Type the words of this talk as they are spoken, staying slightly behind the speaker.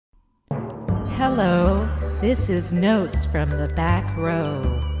Hello, this is Notes from the Back Row,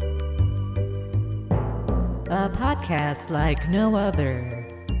 a podcast like no other.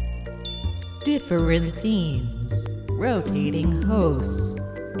 Different themes, rotating hosts,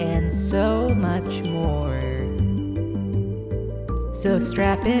 and so much more. So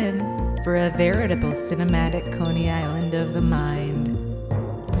strap in for a veritable cinematic Coney Island of the mind.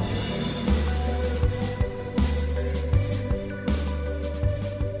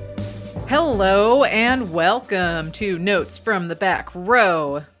 Hello and welcome to Notes from the Back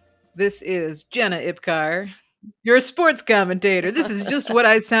Row. This is Jenna Ipkar, your sports commentator. This is just what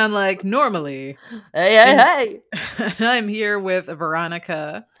I sound like normally. Hey. And I'm here with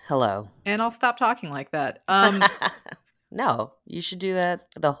Veronica. Hello. And I'll stop talking like that. No, you should do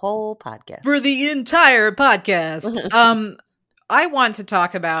that for the whole podcast. For the entire podcast. I want to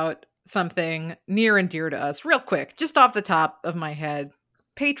talk about something near and dear to us real quick, just off the top of my head.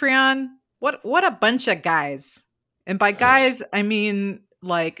 Patreon. What a bunch of guys. And by guys, I mean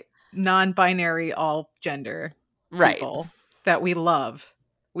like non-binary, all gender people that we love.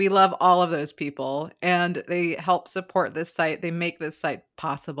 We love all of those people, and they help support this site. They make this site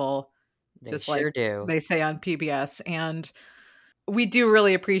possible. They sure do. They say on PBS. And we do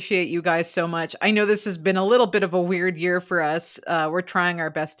really appreciate you guys so much. I know this has been a little bit of a weird year for us. We're trying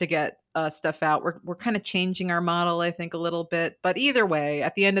our best to get stuff out. We're kind of changing our model, I think, a little bit. But either way,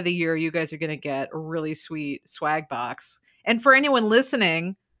 at the end of the year, you guys are going to get a really sweet swag box. And for anyone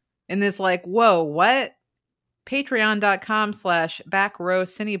listening in this like, whoa, what?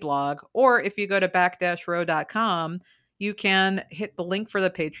 Patreon.com/backrowcineblog. Or if you go to back-row.com, you can hit the link for the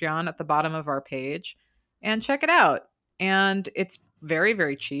Patreon at the bottom of our page and check it out. And it's very,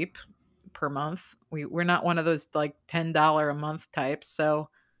 very cheap per month. We're not one of those like $10 a month types. So,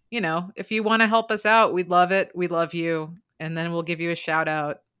 you know, if you want to help us out, we'd love it. We love you. And then we'll give you a shout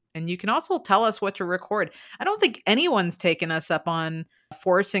out. And you can also tell us what to record. I don't think anyone's taken us up on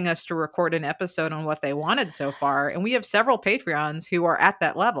forcing us to record an episode on what they wanted so far. And we have several Patreons who are at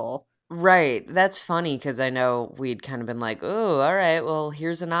that level. Right. That's funny because I know we'd kind of been like, oh, all right, well,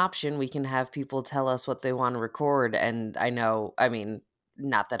 here's an option. We can have people tell us what they want to record. And I know, I mean,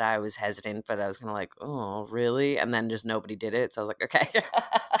 not that I was hesitant, but I was kind of like, oh, really? And then just nobody did it. So I was like, okay.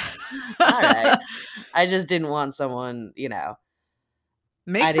 All right. I just didn't want someone, you know.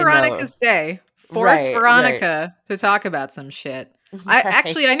 Make Veronica's day. Force Veronica to talk about some shit.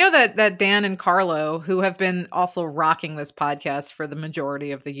 I know that Dan and Carlo, who have been also rocking this podcast for the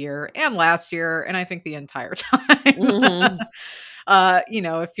majority of the year and last year, and I think the entire time. Mm-hmm. You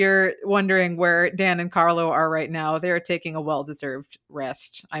know, if you're wondering where Dan and Carlo are right now, they're taking a well-deserved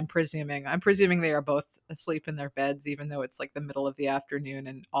rest. I'm presuming they are both asleep in their beds, even though it's like the middle of the afternoon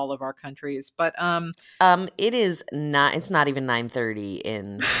in all of our countries. But it is not. It's not even 9:30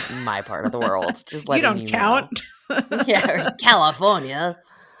 in my part of the world. Just letting you don't count. Yeah, California.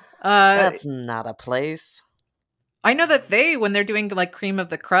 That's not a place. I know that when they're doing like Cream of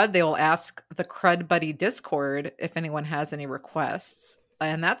the Crud, they will ask the Crud Buddy Discord if anyone has any requests.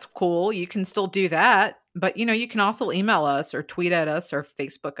 And that's cool. You can still do that. But, you know, you can also email us or tweet at us or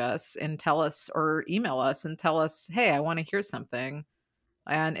Facebook us and tell us or email us and tell us, hey, I want to hear something.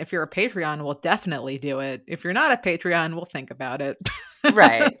 And if you're a Patreon, we'll definitely do it. If you're not a Patreon, we'll think about it.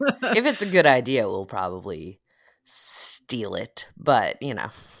 Right. If it's a good idea, we'll probably steal it. But, you know,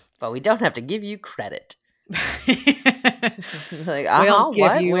 we don't have to give you credit. Like, we'll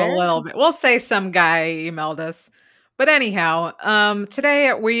give you a little bit. We'll say some guy emailed us. But anyhow,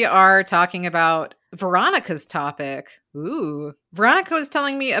 today we are talking about Veronica's topic. Ooh. Veronica was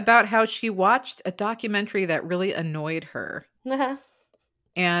telling me about how she watched a documentary that really annoyed her.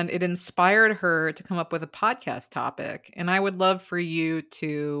 And it inspired her to come up with a podcast topic. And I would love for you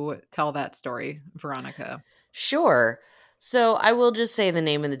to tell that story, Veronica. Sure. So I will just say the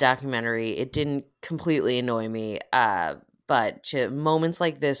name of the documentary. It didn't completely annoy me, but Moments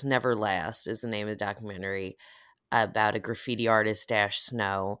Like This Never Last is the name of the documentary about a graffiti artist, Dash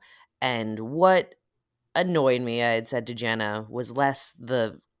Snow. And what annoyed me, I had said to Jenna, was less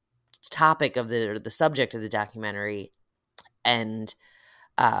the topic of the subject of the documentary and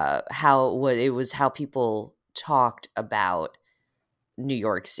how people talked about New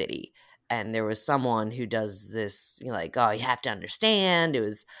York City. And there was someone who does this, you know, like, oh, you have to understand, it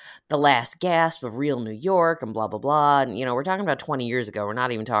was the last gasp of real New York and blah, blah, blah. And, you know, we're talking about 20 years ago. We're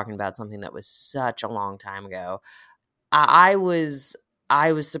not even talking about something that was such a long time ago. I was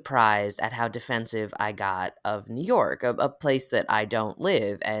surprised at how defensive I got of New York, a place that I don't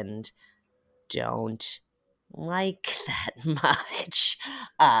live and don't like that much.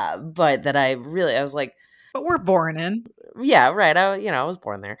 But that I was like, but we're born in. Yeah, right. I was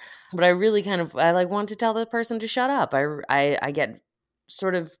born there, but I really I like want to tell the person to shut up. I get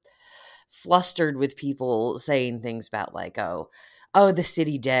sort of flustered with people saying things about like, oh, the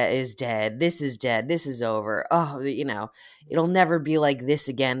city dead is dead. This is dead. This is over. Oh, it'll never be like this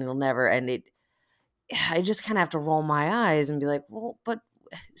again. It'll never. And I just kind of have to roll my eyes and be like, well, but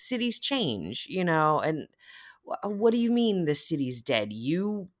cities change, and what do you mean the city's dead?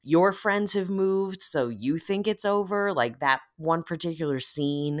 Your friends have moved, so you think it's over? Like that one particular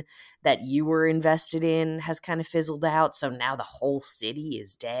scene that you were invested in has kind of fizzled out, so now the whole city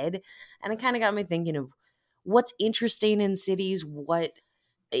is dead. And it kind of got me thinking of what's interesting in cities,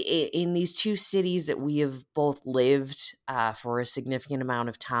 in these two cities that we have both lived for a significant amount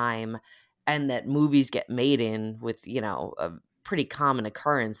of time, and that movies get made in, with a pretty common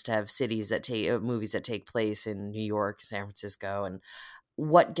occurrence to have cities that take movies that take place in New York, San Francisco, and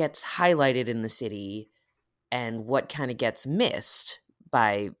what gets highlighted in the city and what kind of gets missed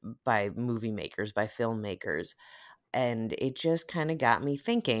by movie makers, by filmmakers. And it just kind of got me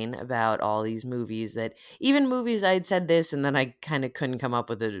thinking about all these movies, that even movies I'd said this and then I kind of couldn't come up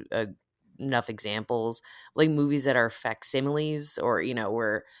with enough examples, like movies that are facsimiles, or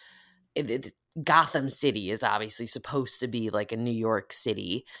where Gotham City is obviously supposed to be like a New York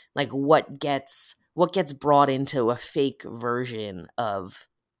City. Like what gets brought into a fake version of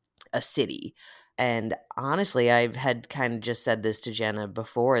a city. And honestly, I've had kind of just said this to Jenna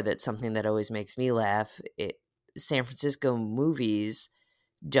before, that something that always makes me laugh, San Francisco movies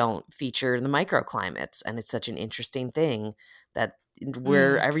don't feature the microclimates, and it's such an interesting thing that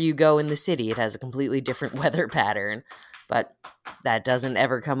wherever you go in the city, it has a completely different weather pattern, but that doesn't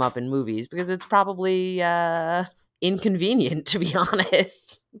ever come up in movies because it's probably inconvenient, to be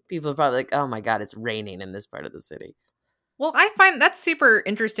honest. People are probably like, oh my god, it's raining in this part of the city. Well, I find that's super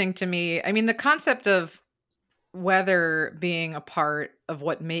interesting to me. I mean, the concept of weather being a part of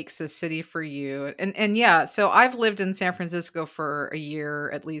what makes a city for you. And yeah, so I've lived in San Francisco for a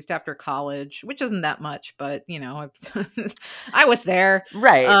year at least after college, which isn't that much, but I was there.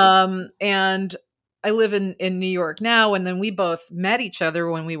 Right. And I live in New York now, and then we both met each other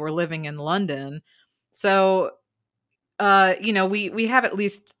when we were living in London. So we have at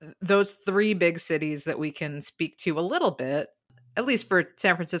least those three big cities that we can speak to a little bit. At least for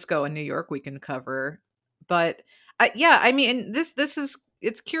San Francisco and New York, we can cover. But yeah, I mean, this is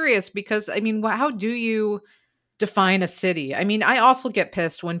it's curious because I mean, how do you define a city? I mean, I also get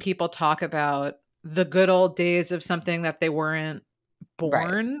pissed when people talk about the good old days of something that they weren't Right.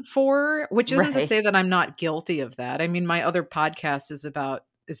 born for, which isn't to Right. say that I'm not guilty of that. I mean, my other podcast is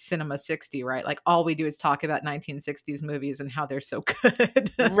Cinema 60, right? Like all we do is talk about 1960s movies and how they're so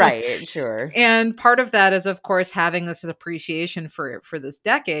good. Right. Sure. And part of that is of course having this appreciation for this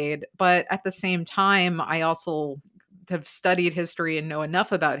decade, but at the same time I also have studied history and know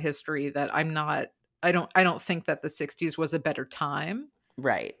enough about history that I don't think that the 60s was a better time.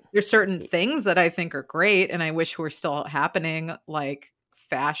 Right. There's certain things that I think are great and I wish were still happening, like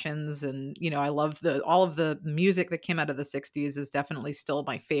fashions, and I love all of the music that came out of the 60s is definitely still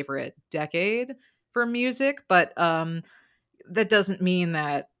my favorite decade for music, but that doesn't mean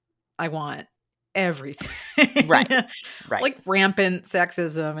that I want everything. Right. Right. Like rampant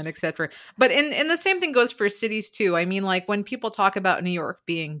sexism and etc. But and the same thing goes for cities too. I mean, like when people talk about New York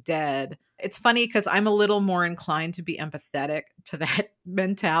being dead, it's funny because I'm a little more inclined to be empathetic to that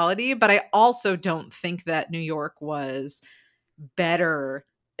mentality, but I also don't think that New York was better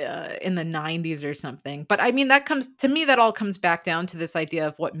in the 90s or something. But I mean, that all comes back down to this idea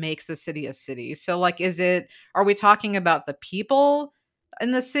of what makes a city a city. So like, are we talking about the people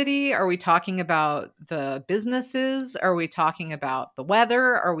in the city? Are we talking about the businesses? Are we talking about the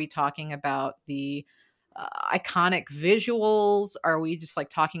weather? Are we talking about the iconic visuals? Are we just like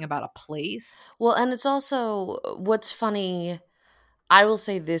talking about a place? Well, and it's also what's funny. I will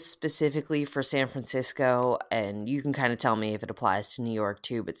say this specifically for San Francisco, and you can kind of tell me if it applies to New York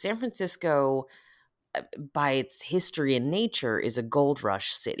too. But San Francisco, by its history and nature, is a gold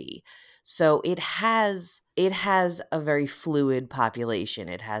rush city. So it has a very fluid population.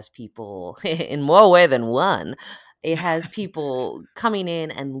 It has people in more way than one. It has people coming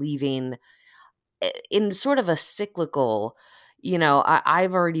in and leaving in sort of a cyclical.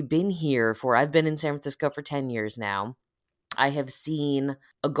 I've already been here I've been in San Francisco for 10 years now. I have seen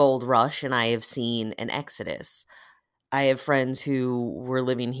a gold rush and I have seen an exodus. I have friends who were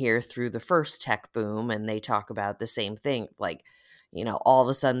living here through the first tech boom, and they talk about the same thing. Like, all of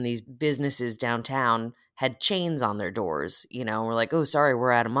a sudden these businesses downtown had chains on their doors, and we're like, oh, sorry,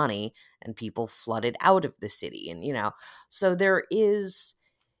 we're out of money. And people flooded out of the city. And, so there is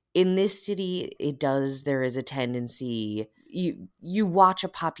in this city, there is a tendency, you watch a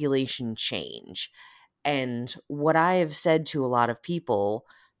population change. And what I have said to a lot of people,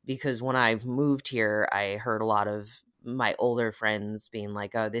 because when I moved here, I heard a lot of my older friends being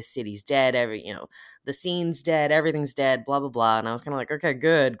like, "Oh, this city's dead. The scene's dead. Everything's dead. Blah blah blah." And I was kind of like, "Okay,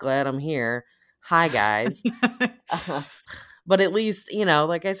 good. Glad I'm here. Hi, guys." But at least,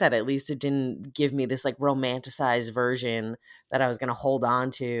 like I said, at least it didn't give me this like romanticized version that I was going to hold on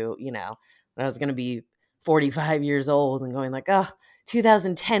to. When I was going to be 45 years old and going like, "Oh,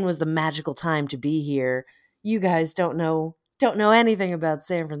 2010 was the magical time to be here. You guys don't know anything about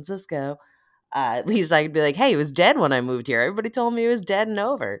San Francisco." At least I could be like, "Hey, it was dead when I moved here. Everybody told me it was dead and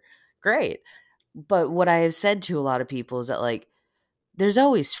over. Great." But what I have said to a lot of people is that, like, there's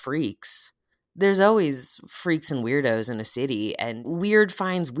always freaks. There's always freaks and weirdos in a city, and weird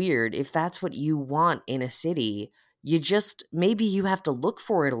finds weird. If that's what you want in a city, maybe you have to look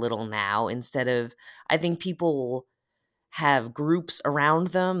for it a little now instead of, I think people have groups around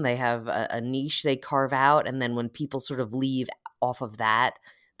them. They have a niche they carve out. And then when people sort of leave off of that,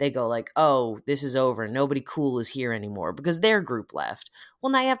 they go like, "Oh, this is over. Nobody cool is here anymore," because their group left.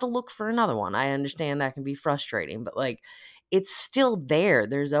 Well, now you have to look for another one. I understand that can be frustrating, but like, it's still there.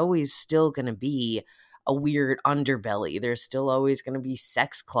 There's always still going to be a weird underbelly. There's still always going to be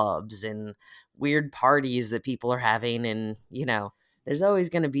sex clubs and weird parties that people are having. And, there's always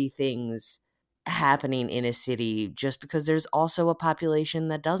going to be things happening in a city just because there's also a population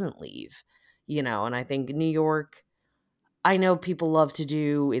that doesn't leave, and I think New York, I know people love to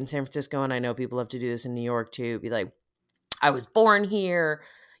do in San Francisco, and I know people love to do this in New York too, be like, "I was born here,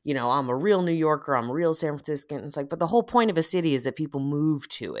 I'm a real New Yorker, I'm a real San Franciscan." It's like, but the whole point of a city is that people move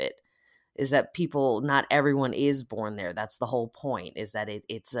to it, is that not everyone is born there. That's the whole point, is that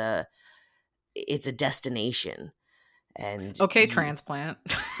it's a destination. And Okay, transplant.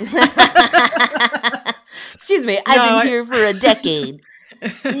 Excuse me, I've been here for a decade.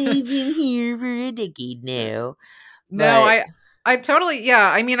 I've been here for a decade now. No, I totally, yeah.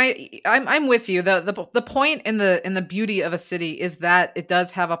 I mean, I'm with you. The point in the beauty of a city is that it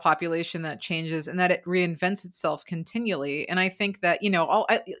does have a population that changes and that it reinvents itself continually. And I think that,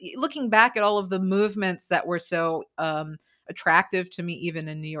 looking back at all of the movements that were so attractive to me, even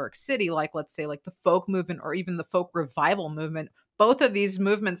in New York City, like, let's say, like the folk movement or even the folk revival movement. Both of these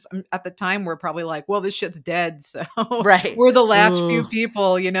movements at the time were probably like, "Well, this shit's dead, so right. we're the last few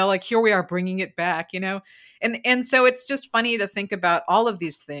people, like, here we are bringing it back, And so it's just funny to think about all of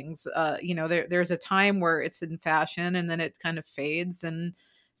these things. There's a time where it's in fashion and then it kind of fades and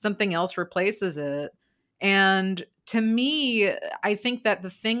something else replaces it. And to me, I think that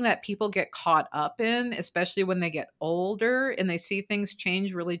the thing that people get caught up in, especially when they get older and they see things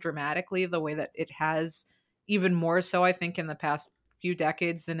change really dramatically, the way that it has, even more so, I think, in the past few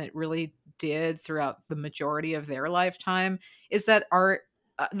decades than it really did throughout the majority of their lifetime, is that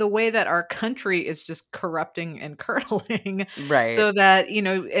the way that our country is just corrupting and curdling. Right. So that,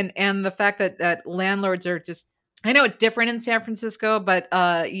 and the fact that landlords are just, I know it's different in San Francisco, but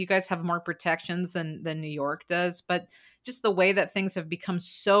you guys have more protections than New York does. But just the way that things have become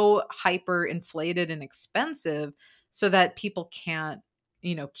so hyper inflated and expensive so that people can't,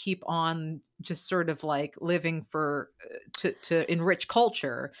 keep on just sort of like living to enrich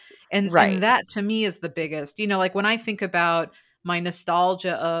culture. And that to me is the biggest, like when I think about my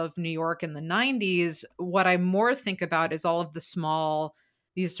nostalgia of New York in the 90s, what I more think about is all of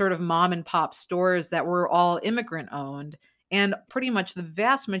these sort of mom and pop stores that were all immigrant owned. And pretty much the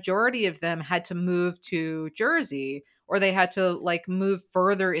vast majority of them had to move to Jersey, or they had to like move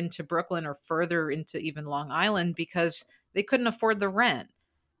further into Brooklyn or further into even Long Island because they couldn't afford the rent.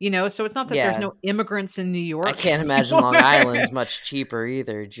 So it's not that there's no immigrants in New York. I can't imagine Long Island's much cheaper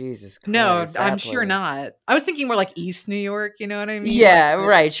either. Jesus Christ. No, I'm sure not. I was thinking more like East New York, you know what I mean? Yeah,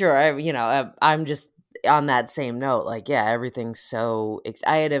 right, sure. I'm just on that same note. Like, yeah, everything's so...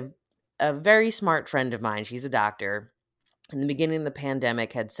 I had a very smart friend of mine. She's a doctor. In the beginning of the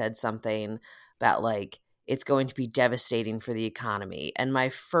pandemic had said something about like, it's going to be devastating for the economy. And my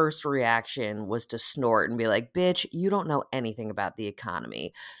first reaction was to snort and be like, "Bitch, you don't know anything about the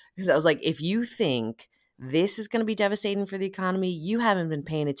economy." Because I was like, if you think this is going to be devastating for the economy, you haven't been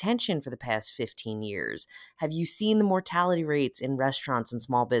paying attention for the past 15 years. Have you seen the mortality rates in restaurants and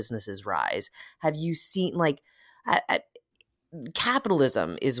small businesses rise? Have you seen like...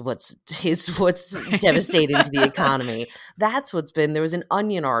 capitalism is what's devastating to the economy. That's what's been... There was an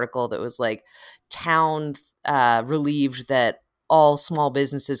Onion article that was like, town relieved that all small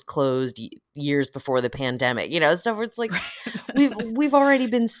businesses closed years before the pandemic, so it's like we've already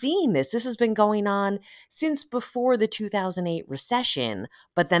been seeing this. This has been going on since before the 2008 recession,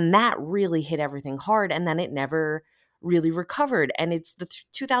 but then that really hit everything hard, and then it never really recovered. And it's the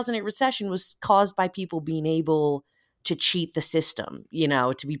 2008 recession was caused by people being able to cheat the system,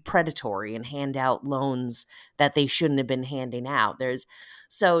 to be predatory and hand out loans that they shouldn't have been handing out.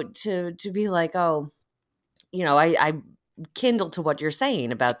 So to be like, oh, I kindle to what you're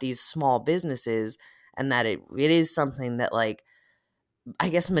saying about these small businesses, and that it is something that, like, I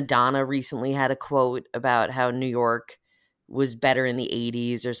guess Madonna recently had a quote about how New York was better in the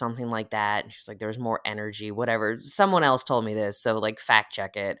 80s or something like that. And she's like, there was more energy, whatever. Someone else told me this, so like fact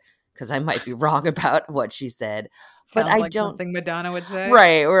check it, because I might be wrong about what she said. But Sounds I like don't. something Madonna would say.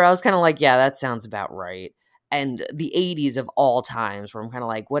 Right. Where I was kind of like, yeah, that sounds about right. And the 80s of all times, where I'm kind of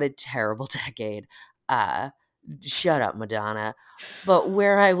like, what a terrible decade. Shut up, Madonna. But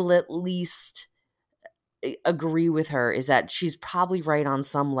where I will at least agree with her is that she's probably right on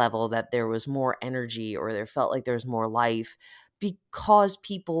some level, that there was more energy, or there felt like there was more life, because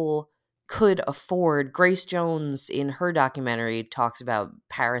people could afford. Grace Jones in her documentary talks about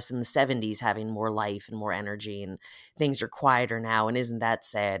Paris in the 70s having more life and more energy, and things are quieter now, and isn't that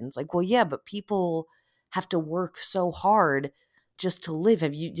sad? And it's like, well, yeah, but people have to work so hard just to live.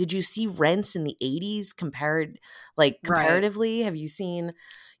 Did you see rents in the 80s Right. comparatively? Have you seen,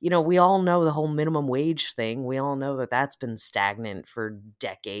 we all know the whole minimum wage thing. We all know that that's been stagnant for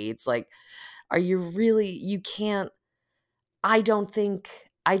decades. Like, are you really, you can't, I don't think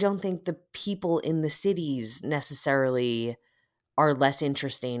the people in the cities necessarily are less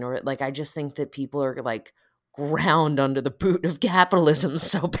interesting, or like, I just think that people are like ground under the boot of capitalism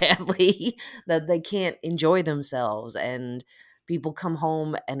so badly that they can't enjoy themselves, and people come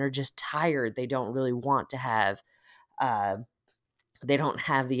home and are just tired. They don't really want to have uh they don't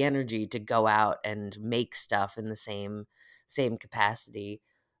have the energy to go out and make stuff in the same capacity.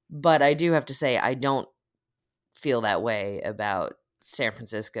 But I do have to say, I don't feel that way about San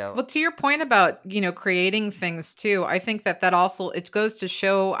Francisco. Well, to your point about, creating things too, I think that also, it goes to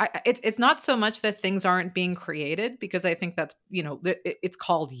show, it's not so much that things aren't being created, because I think that's, it's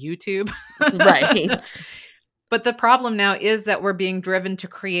called YouTube. Right. But the problem now is that we're being driven to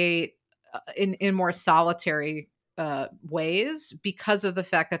create in more solitary ways, because of the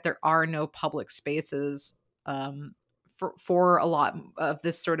fact that there are no public spaces for a lot of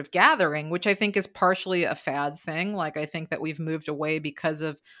this sort of gathering, which I think is partially a fad thing. Like, I think that we've moved away because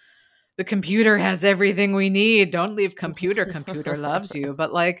of the computer has everything we need. Don't leave computer. Computer loves you.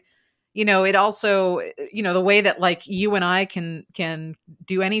 But like, it also, the way that like you and I can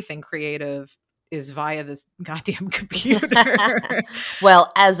do anything creative is via this goddamn computer. Well,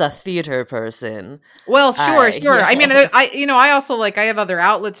 as a theater person, Well, sure, sure. I mean, yes. I also like, I have other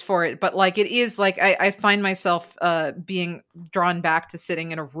outlets for it, but like, it is like, I find myself being drawn back to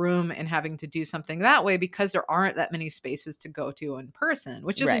sitting in a room and having to do something that way, because there aren't that many spaces to go to in person,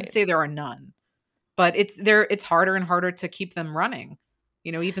 which isn't to Right. say there are none, but it's harder and harder to keep them running.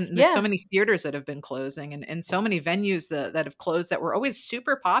 Even there's so Yeah. many theaters that have been closing, and so many venues that have closed that were always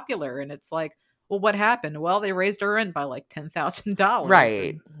super popular. And it's like, well, what happened? Well, they raised our rent by like $10,000.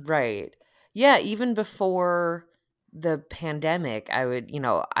 Right. And Right. Yeah, even before the pandemic, I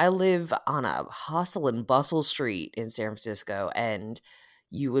live on a hustle and bustle street in San Francisco, and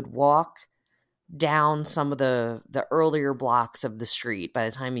you would walk down some of the earlier blocks of the street. By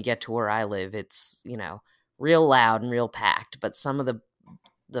the time you get to where I live, it's, real loud and real packed. But some of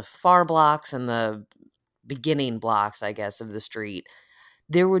the far blocks and the beginning blocks, I guess, of the street,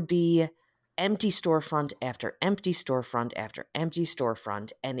 there would be empty storefront after empty storefront after empty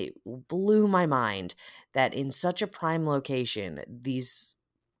storefront. And it blew my mind that in such a prime location, these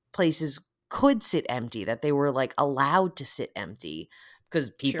places could sit empty, that they were like allowed to sit empty, because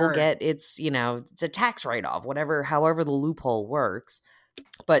people sure. get, it's a tax write-off, however the loophole works.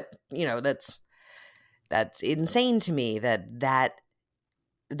 But that's insane to me,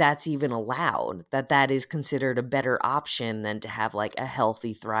 that's even allowed, that is considered a better option than to have like a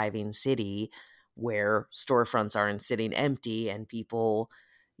healthy, thriving city where storefronts aren't sitting empty, and people,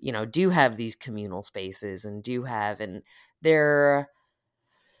 do have these communal spaces, and there,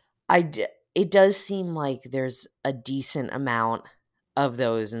 it does seem like there's a decent amount of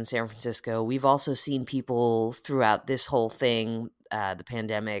those in San Francisco. We've also seen people throughout this whole thing, the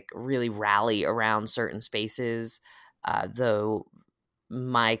pandemic, really rally around certain spaces, though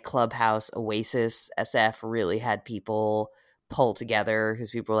my clubhouse, Oasis SF, really had people pull together,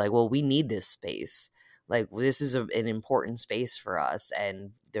 because people were like, well, we need this space. Like, this is an important space for us.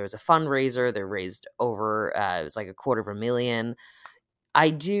 And there was a fundraiser. They raised over, it was like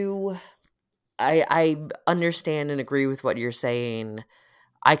 $250,000. I understand and agree with what you're saying.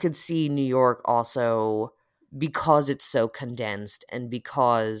 I could see New York also, because it's so condensed and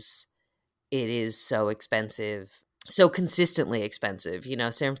because it is so expensive, so consistently expensive.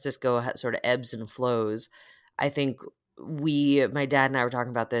 San Francisco sort of ebbs and flows. I think my dad and I were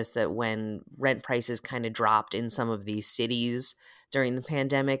talking about this, that when rent prices kind of dropped in some of these cities during the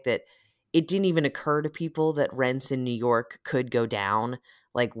pandemic, that it didn't even occur to people that rents in New York could go down.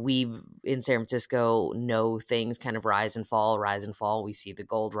 Like, we in San Francisco know things kind of rise and fall, rise and fall. We see the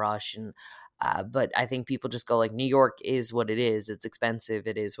gold rush, and but I think people just go like, New York is what it is. It's expensive.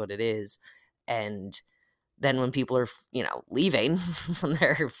 It is what it is. And then when people are, leaving, when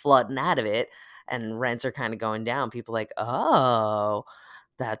they're flooding out of it and rents are kind of going down, people are like, oh,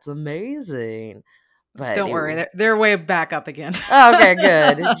 that's amazing. But Don't worry, they're way back up again. Okay,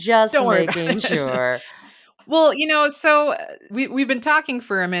 good. Just Don't worry about making it. sure. Well, so we've been talking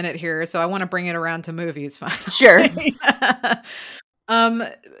for a minute here, so I want to bring it around to movies finally. Sure.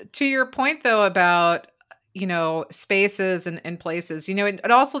 To your point though about spaces and places,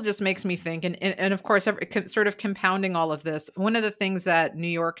 it also just makes me think, and of course, sort of compounding all of this, one of the things that New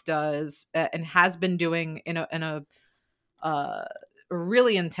York does and has been doing in a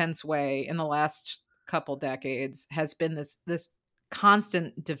really intense way in the last couple decades has been this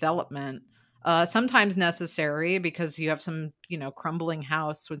constant development, sometimes necessary because you have some crumbling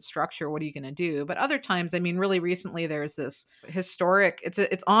house with structure. What are you going to do? But other times, I mean, really recently there's this historic,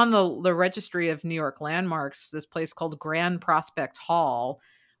 it's on the registry of New York landmarks, this place called Grand Prospect Hall,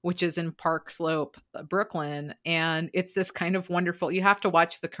 which is in Park Slope, Brooklyn. And it's this kind of wonderful, you have to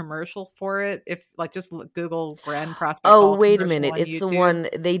watch the commercial for it. If just Google Grand Prospect Hall. Oh, wait a commercial minute. on It's the YouTube. one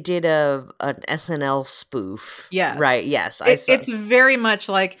they did an SNL spoof. Yes. Right. Yes. I saw. It's very much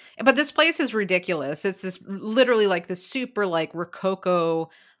like, but this place is ridiculous. It's this literally like this super like Rococo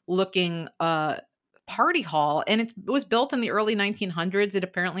looking party hall. And it was built in the early 1900s. It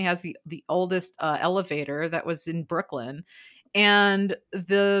apparently has the oldest elevator that was in Brooklyn. And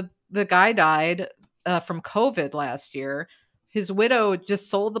the guy died from COVID last year. His widow just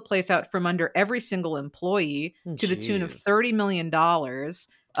sold the place out from under every single employee to the tune of $30 million.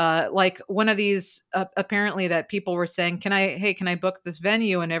 Like one of these apparently that people were saying, can I book this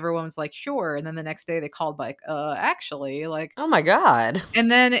venue? And everyone was like, sure. And then the next day they called like, actually, like, Oh my God. and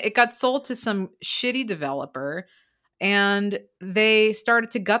then it got sold to some shitty developer. And they started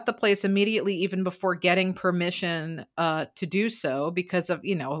to gut the place immediately, even before getting permission to do so, because of,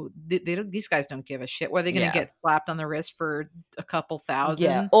 these guys don't give a shit. Were they going to get slapped on the wrist for a couple thousand?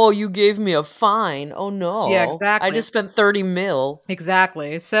 Yeah. Oh, you gave me a fine. Oh no. Yeah, exactly. I just spent 30 mil.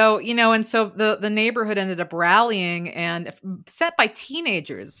 Exactly. So, and so the neighborhood ended up rallying, and set by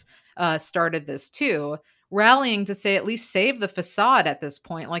teenagers started this too, rallying to say at least save the facade at this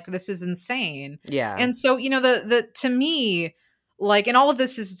point. Like, this is insane. Yeah. And so, the to me, like, and all of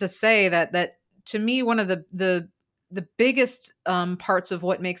this is to say that to me, one of the biggest parts of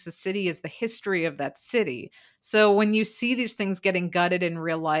what makes a city is the history of that city. So when you see these things getting gutted in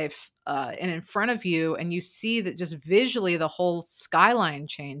real life and in front of you, and you see that just visually the whole skyline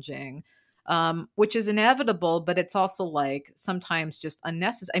changing, which is inevitable, but it's also like sometimes just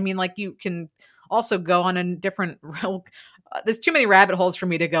unnecessary. I mean, like, you can also go on a different there's too many rabbit holes for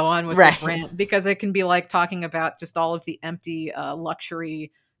me to go on with this rant, because it can be like talking about just all of the empty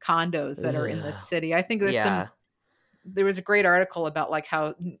luxury condos that are in this city. I think there was a great article about like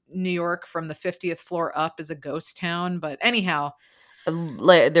how New York from the 50th floor up is a ghost town. But anyhow,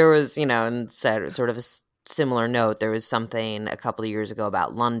 there was, and said sort of a similar note. There was something a couple of years ago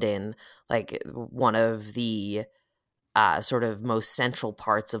about London, like one of the sort of most central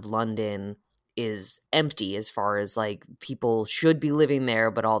parts of London is empty, as far as like people should be living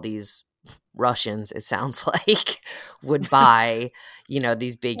there, but all these Russians, it sounds like, would buy,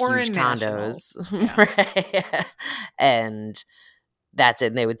 these big, huge condos. Yeah. Right? And that's it.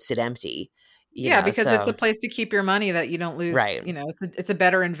 And they would sit empty. Because it's a place to keep your money that you don't lose. Right. It's a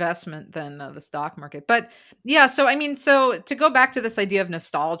better investment than the stock market. But yeah, so I mean, so to go back to this idea of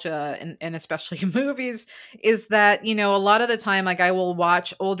nostalgia and especially movies, is that, a lot of the time, like, I will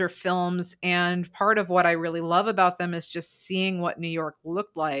watch older films, and part of what I really love about them is just seeing what New York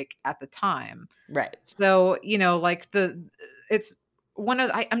looked like at the time. Right. So, like it's one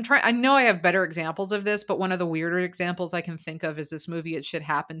of, I know I have better examples of this, but one of the weirder examples I can think of is this movie, It Should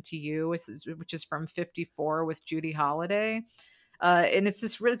Happen to You, which is from 1954 with Judy Holliday. And it's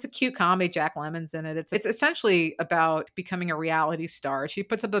a cute comedy. Jack Lemmon's in it. It's essentially about becoming a reality star. She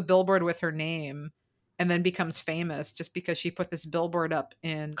puts up a billboard with her name, and then becomes famous just because she put this billboard up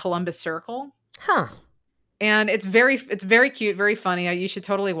in Columbus Circle. Huh. And it's very cute, very funny. You should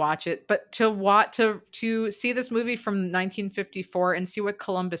totally watch it. But to see this movie from 1954 and see what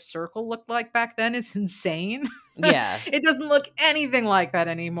Columbus Circle looked like back then is insane. Yeah. It doesn't look anything like that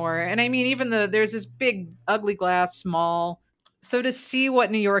anymore. And I mean, even there's this big ugly glass mall. So to see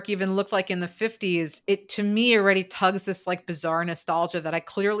what New York even looked like in the 50s, it to me already tugs this like bizarre nostalgia that I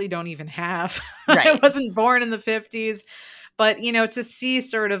clearly don't even have. I Right. wasn't born in the 50s. But, to see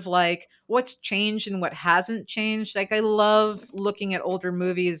sort of like what's changed and what hasn't changed. Like I love looking at older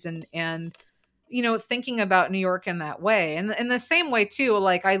movies and thinking about New York in that way. And in the same way too,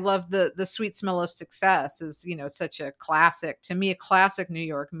 like I love the Sweet Smell of Success is, such a classic, to me, a classic New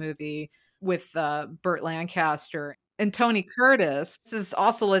York movie with Burt Lancaster and Tony Curtis. This is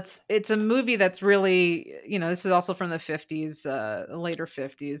also it's a movie that's really, this is also from the 50s, later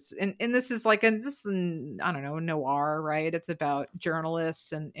 50s. And this is like I don't know, noir, right? It's about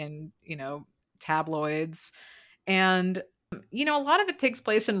journalists and tabloids. And a lot of it takes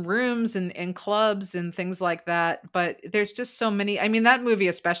place in rooms and clubs and things like that. But there's just so many. I mean, that movie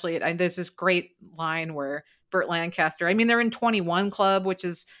especially. There's this great line where Burt Lancaster. I mean, they're in 21 Club, which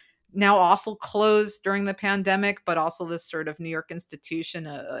is now also closed during the pandemic, but also this sort of New York institution,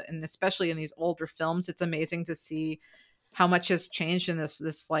 and especially in these older films, it's amazing to see how much has changed in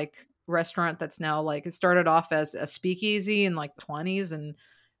this like restaurant that's now like it started off as a speakeasy in like 20s and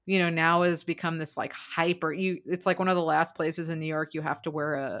now has become this like hyper it's like one of the last places in New York you have to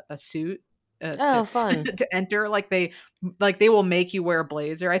wear a suit Oh, to fun. to enter. They will make you wear a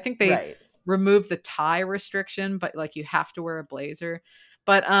blazer. I think they Right. removed the tie restriction, but like you have to wear a blazer.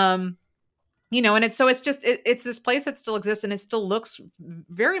 But and it's this place that still exists and it still looks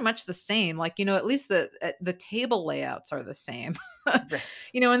very much the same. Like, at least the table layouts are the same. Right.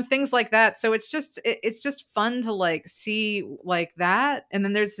 And things like that. So it's just fun to like see like that. And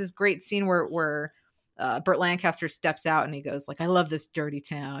then there's this great scene where Burt Lancaster steps out and he goes like, "I love this dirty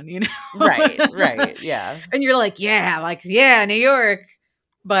town," Right. Right. Yeah. And you're like, yeah, New York.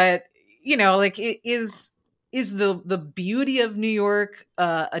 But like it is the beauty of New York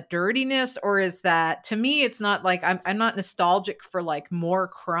a dirtiness, or is that, to me, it's not like I'm not nostalgic for like more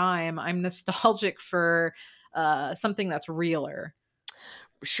crime. I'm nostalgic for something that's realer.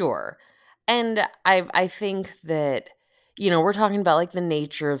 Sure. And I think that, we're talking about like the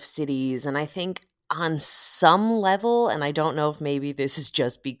nature of cities, and I think on some level, and I don't know if maybe this is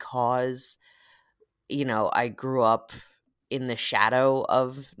just because, I grew up in the shadow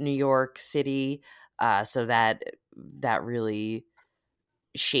of New York City, so that really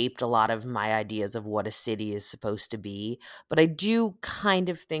shaped a lot of my ideas of what a city is supposed to be. But I do kind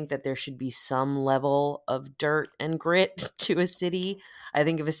of think that there should be some level of dirt and grit to a city. I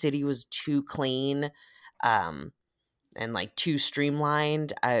think if a city was too clean, um, and like too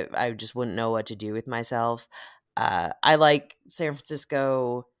streamlined, I just wouldn't know what to do with myself. I like San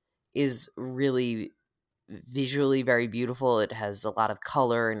Francisco is really visually very beautiful. It has a lot of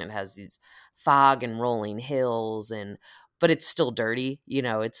color and it has these fog and rolling hills, and but it's still dirty,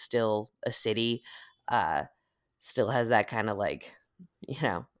 it's still a city. Uh Still has that kind of like,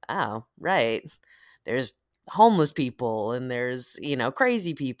 oh, right. There's homeless people and there's,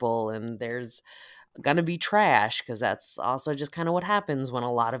 crazy people and there's gonna be trash because that's also just kind of what happens when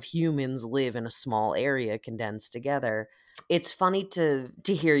a lot of humans live in a small area condensed together. It's funny to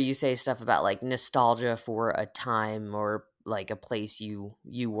hear you say stuff about like nostalgia for a time or like a place you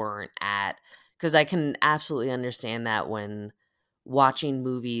weren't at, because I can absolutely understand that when watching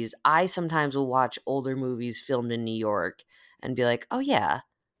movies. I sometimes will watch older movies filmed in New York and be like, "Oh yeah,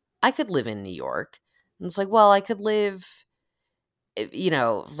 I could live in New York." And it's like, "Well, I could live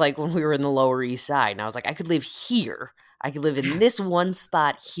like when we were in the Lower East Side, and I was like, I could live here. I could live in this one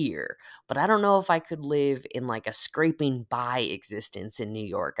spot here, but I don't know if I could live in like a scraping by existence in New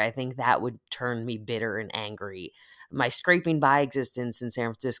York. I think that would turn me bitter and angry. My scraping by existence in San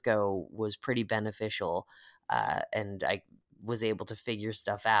Francisco was pretty beneficial, and I was able to figure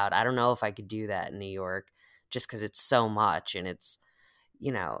stuff out. I don't know if I could do that in New York just because it's so much and it's,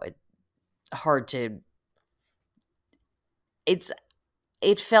 it, hard to. It's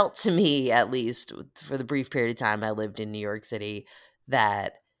it felt to me, at least for the brief period of time I lived in New York City,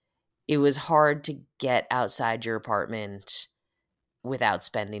 that it was hard to get outside your apartment without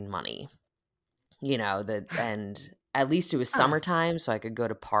spending money. And at least it was Huh. summertime, so I could go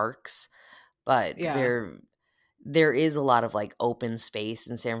to parks. But Yeah. there is a lot of like open space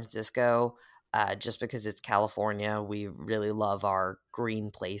in San Francisco. Just because it's California, we really love our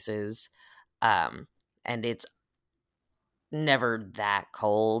green places. Um, and it's never that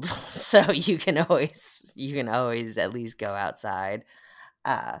cold. So you can always at least go outside.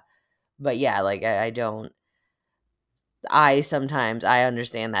 Uh but yeah, like I don't sometimes I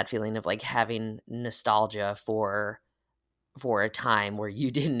understand that feeling of like having nostalgia for a time where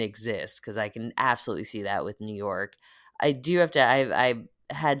you didn't exist, because I can absolutely see that with New York. I do have to I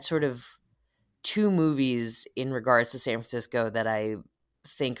had sort of two movies in regards to San Francisco that I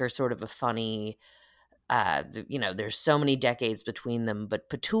think are sort of a funny there's so many decades between them, but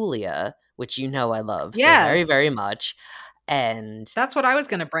Petulia, which I love so very, Yes. very much. And That's what I was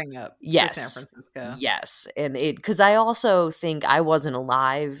gonna bring up for San yes. Francisco. Yes. And because I also think I wasn't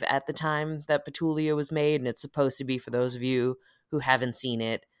alive at the time that Petulia was made, and it's supposed to be, for those of you who haven't seen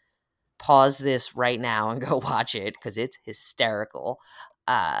it, pause this right now and go watch it because it's hysterical.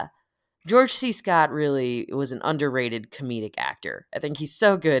 Uh George C. Scott really was an underrated comedic actor. I think he's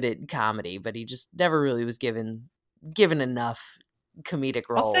so good at comedy, but he just never really was given enough comedic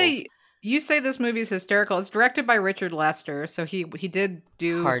I'll roles. say you say this movie is hysterical. It's directed by Richard Lester, so he did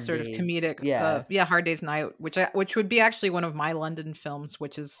do Hard sort of Days. comedic, Yeah. Hard Day's Night, which would be actually one of my London films,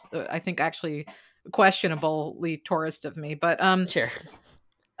 which is I think actually questionably tourist of me, but Sure.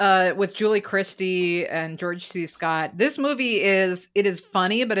 with Julie Christie and George C. Scott, this movie is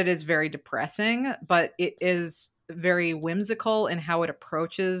funny, but it is very depressing, but it is very whimsical in how it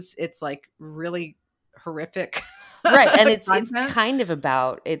approaches its like really horrific Right. And it's content. kind of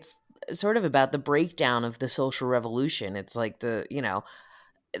about it's sort of about the breakdown of the social revolution. It's like the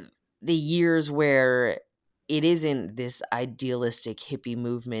years where it isn't this idealistic hippie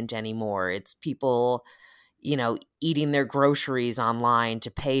movement anymore. It's people eating their groceries online to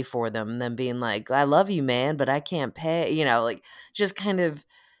pay for them, and then being like, I love you, man, but I can't pay, like just kind of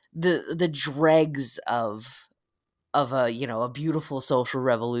the dregs of a beautiful social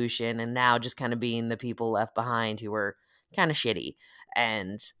revolution, and now just kind of being the people left behind who are kind of shitty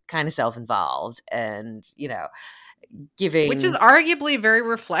and kind of self-involved and Which is giving arguably very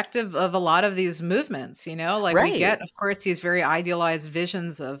reflective of a lot of these movements, like we right. get, of course, these very idealized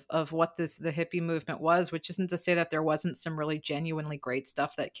visions of what the hippie movement was, which isn't to say that there wasn't some really genuinely great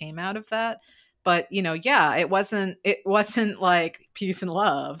stuff that came out of that. But, yeah, it wasn't like peace and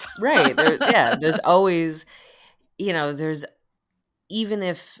love. Right. There's always, there's even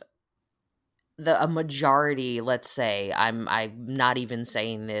if a majority, let's say, I'm not even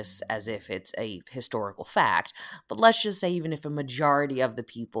saying this as if it's a historical fact, but let's just say even if a majority of the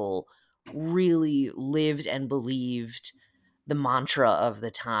people really lived and believed the mantra of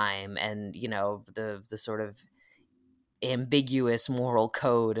the time, and the sort of ambiguous moral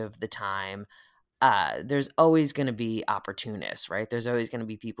code of the time, there's always going to be opportunists, right? There's always going to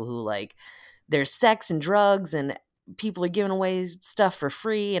be people who like there's sex and drugs, and people are giving away stuff for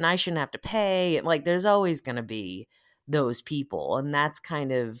free, and I shouldn't have to pay. And like, there's always going to be those people. And that's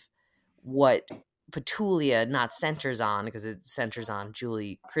kind of what Petulia not centers on, because it centers on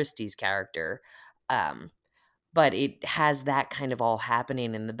Julie Christie's character. Um, but it has that kind of all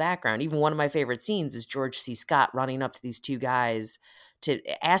happening in the background. Even one of my favorite scenes is George C. Scott running up to these two guys to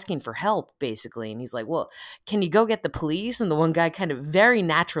asking for help, basically. And he's like, well, can you go get the police? And the one guy kind of very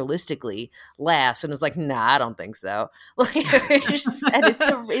naturalistically laughs and is like, nah, I don't think so. Like, and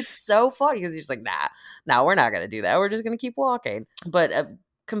it's so funny because he's just like, nah, we're not going to do that. We're just going to keep walking. But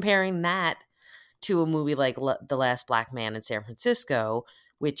comparing that to a movie like The Last Black Man in San Francisco,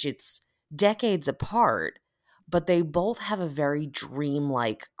 which it's decades apart, but they both have a very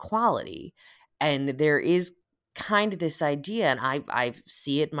dreamlike quality. And there is kind of this idea, and I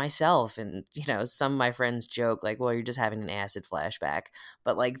see it myself, and some of my friends joke like, well, you're just having an acid flashback,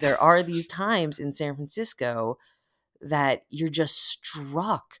 but like there are these times in San Francisco that you're just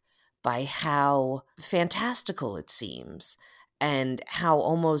struck by how fantastical it seems and how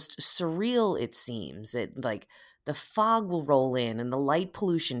almost surreal it seems. It like the fog will roll in and the light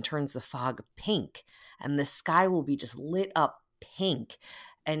pollution turns the fog pink, and the sky will be just lit up pink.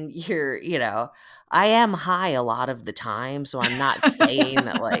 And I am high a lot of the time, so I'm not saying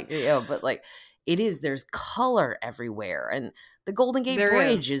that like, but like there's color everywhere. And the Golden Gate There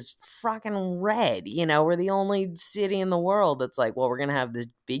Bridge is. is fucking red. We're the only city in the world that's like, well, we're going to have this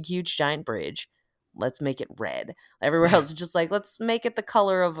big, huge, giant bridge. Let's make it red. Everywhere else is just like, let's make it the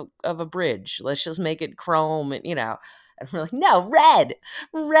color of a bridge. Let's just make it chrome, and and we're like, no,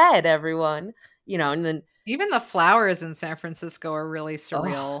 red, everyone. And then Even the flowers in San Francisco are really oh,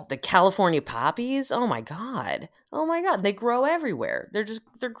 surreal. the California poppies. Oh my god. Oh my god, they grow everywhere.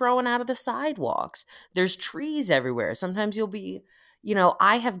 They're growing out of the sidewalks. There's trees everywhere. Sometimes you'll be,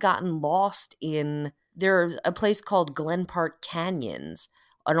 I have gotten lost in there's a place called Glen Park Canyons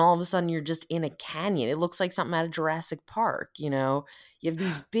and all of a sudden you're just in a canyon. It looks like something out of Jurassic Park, you know? You have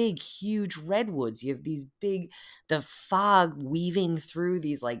these big, huge redwoods. You have these big, the fog weaving through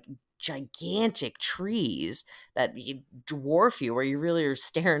these like gigantic trees that dwarf you, where you really are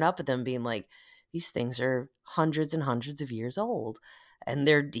staring up at them being like, these things are hundreds and hundreds of years old. And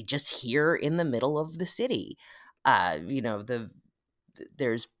they're just here in the middle of the city. You know,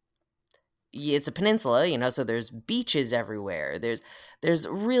 there's it's a peninsula, you know, so there's beaches everywhere. There's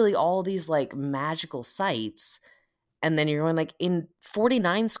really all these like magical sites, and then you're going like in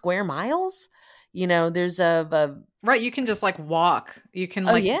 49 square miles. You know, there's a Right, you can just like walk. You can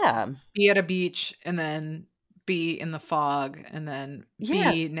oh like yeah, be at a beach and then be in the fog and then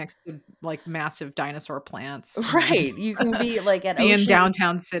yeah, be next to like massive dinosaur plants and then right. You can be like at be in Ocean,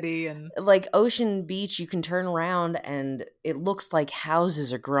 downtown city and like Ocean Beach. You can turn around and it looks like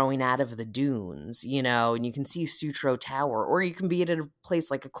houses are growing out of the dunes, you know, and you can see Sutro Tower, or you can be at a place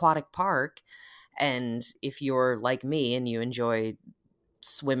like Aquatic Park. And if you're like me and you enjoy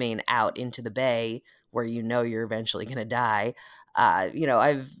swimming out into the bay where you know you're eventually going to die, you know,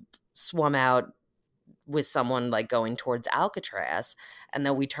 I've swum out with someone like going towards Alcatraz, and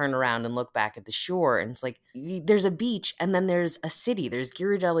then we turn around and look back at the shore, and it's like there's a beach and then there's a city. There's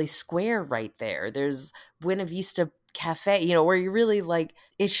Ghirardelli Square right there. There's Buena Vista Cafe, you know, where you really like,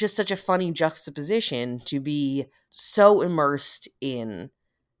 it's just such a funny juxtaposition to be so immersed in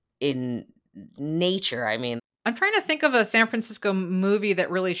nature. I mean, I'm trying to think of a San Francisco movie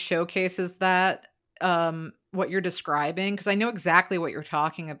that really showcases that, what you're describing, because I know exactly what you're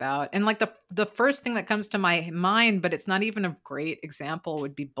talking about. And like the first thing that comes to my mind, but it's not even a great example,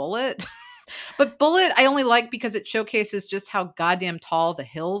 would be Bullet. But Bullet I only like because it showcases just how goddamn tall the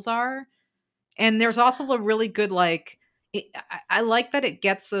hills are. And there's also a really good like I like that it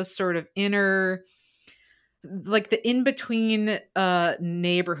gets those sort of inner, like the in between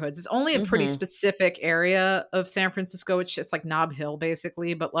neighborhoods. It's only a pretty mhm, specific area of San Francisco. It's just like Nob Hill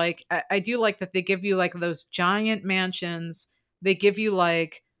basically, but like I do like that they give you like those giant mansions. They give you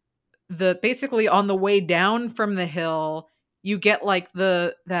like the basically on the way down from the hill, you get like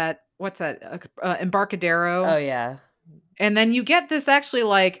the that what's that oh Embarcadero, yeah, and then you get this actually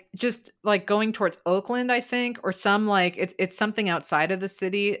like just like going towards Oakland, I think, or some like it's something outside of the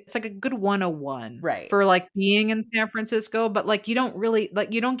city. It's like a good 101 right, for like being in San Francisco, but like you don't really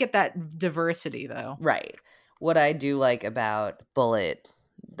like you don't get that diversity though. right. What I do like about Bullet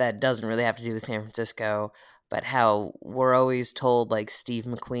that doesn't really have to do with San Francisco, but how we're always told like Steve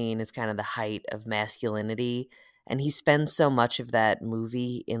McQueen is kind of the height of masculinity, and he spends so much of that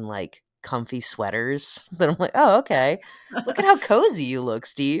movie in like comfy sweaters that I'm like, oh, okay. Look at how cozy you look,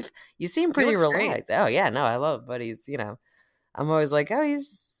 Steve. You seem He pretty looks great. relaxed. Oh yeah, no, I love, but he's, you know, I'm always like, oh,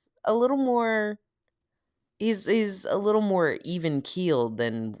 he's a little more, he's a little more even keeled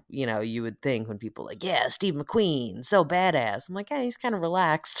than, you know, you would think when people like, yeah, Steve McQueen, so badass. I'm like, yeah, he's kind of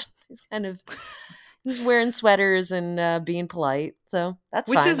relaxed. He's kind of, he's wearing sweaters and being polite, so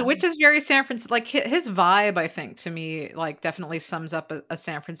that's fine. Which is very San Francisco. Like his vibe, I think, to me, like definitely sums up a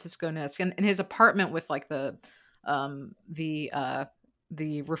San Francisco-ness. And his apartment with like um the uh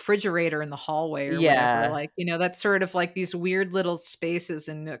the refrigerator in the hallway or whatever, Yeah, like that's sort of like these weird little spaces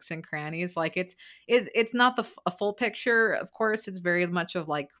and nooks and crannies. Like it's not a full picture, of course. It's very much of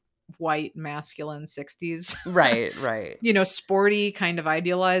like white masculine 60s right, right. sporty kind of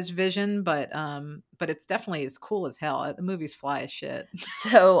idealized vision, but it's definitely as cool as hell. The movie's fly as shit.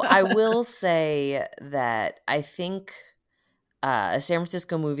 So I will say that I think a San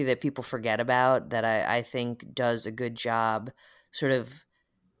Francisco movie that people forget about that I think does a good job sort of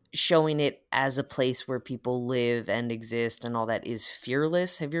showing it as a place where people live and exist and all that is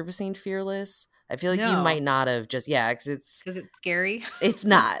Fearless. Have you ever seen Fearless? I feel like you No. might not have, just yeah, because Is it scary? it's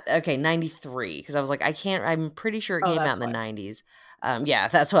not okay. 93, because I was like, I can't. I'm pretty sure it Oh, came out that's in the why. 90s. Yeah,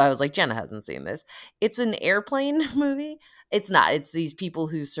 that's why I was like, Jenna hasn't seen this. It's an airplane movie. It's not. It's these people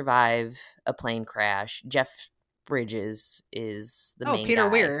who survive a plane crash. Jeff Bridges is the Oh, main Peter guy.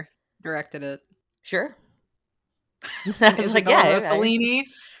 Weir directed it. Sure. I And was like, Isabella yeah, Rossellini,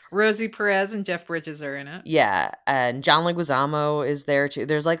 Rosie Perez, and Jeff Bridges are in it. yeah, and John Leguizamo is there too.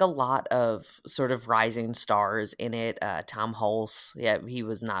 There's like a lot of sort of rising stars in it. Tom Hulse, yeah, he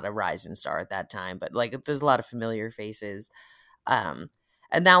was not a rising star at that time, but like there's a lot of familiar faces. Um,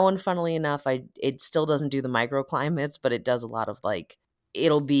 and that one, funnily enough, it still doesn't do the microclimates, but it does a lot of like,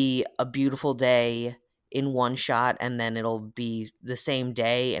 it'll be a beautiful day in one shot, and then it'll be the same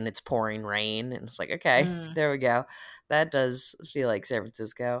day and it's pouring rain, and it's like, okay, Mm. there we go. That does feel like San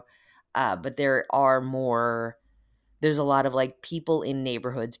Francisco. But there's a lot of like people in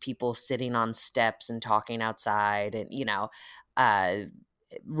neighborhoods, people sitting on steps and talking outside, and uh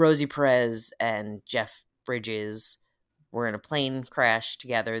Rosie Perez and Jeff Bridges were in a plane crash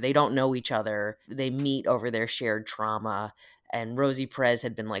together. They don't know each other. They meet over their shared trauma. And Rosie Perez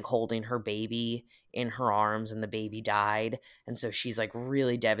had been like holding her baby in her arms, and the baby died. And so she's like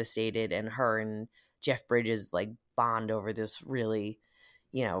really devastated. And her and Jeff Bridges like bond over this really,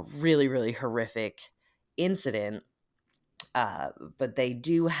 really, really horrific incident. But they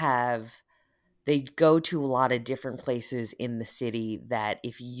go to a lot of different places in the city that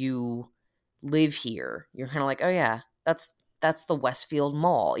if you live here, you're kind of like, oh yeah, that's the Westfield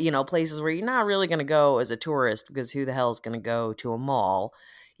Mall. Places where you're not really going to go as a tourist, because who the hell is going to go to a mall?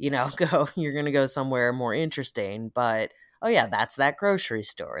 You're going to go somewhere more interesting. But oh yeah, that's that grocery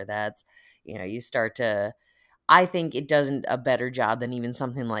store. That's you start to. I think it does a better job than even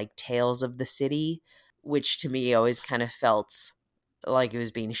something like Tales of the City, which to me always kind of felt like it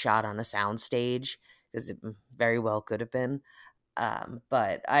was being shot on a soundstage, because it very well could have been.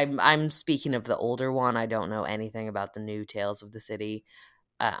 But I'm speaking of the older one. I don't know anything about the new Tales of the City.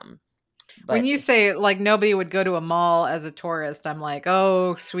 Um, When but you say like nobody would go to a mall as a tourist, I'm like,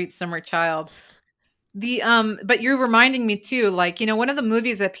 oh, sweet summer child. But you're reminding me too, like, one of the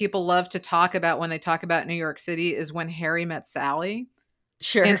movies that people love to talk about when they talk about New York City is When Harry Met Sally. And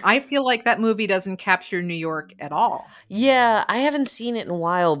sure. I feel like that movie doesn't capture New York at all. Yeah, I haven't seen it in a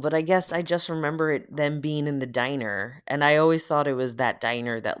while, but I guess I just remember it them being in the diner, and I always thought it was that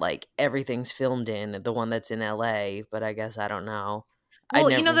diner that like everything's filmed in, the one that's in LA, but I guess I don't know. I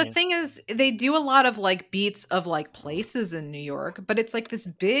Well, never the knew. thing is, they do a lot of like beats of like places in New York, but it's like this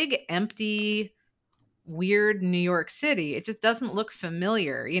big, empty, weird New York City. It just doesn't look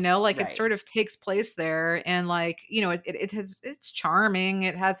familiar, like it Right. sort of takes place there. And like, it's charming.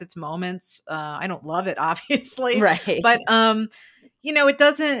 It has its moments. I don't love it, obviously, Right. but, it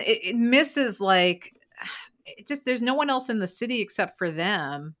doesn't, it misses like, it just, there's no one else in the city except for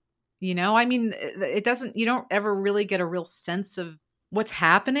them. I mean, it doesn't, you don't ever really get a real sense of what's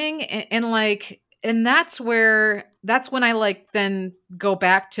happening. And like, and that's when I like then go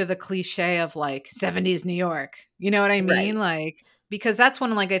back to the cliche of like 70s New York. You know what I mean? Right. Like, because that's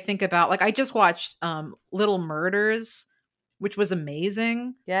when like I think about, like, I just watched Little Murders, which was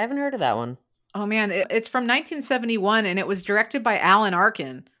amazing. Yeah, I haven't heard of that one. Oh man, it's from 1971 and it was directed by Alan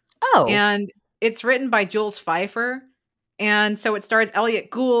Arkin. Oh. And it's written by Jules Pfeiffer. And so it stars Elliot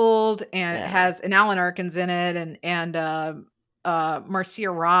Gould, and it Yeah. has and Alan Arkin's in it, and Marcia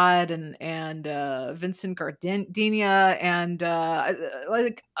Rod, and Vincent Gardenia, and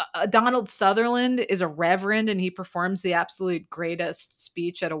Donald Sutherland is a reverend, and he performs the absolute greatest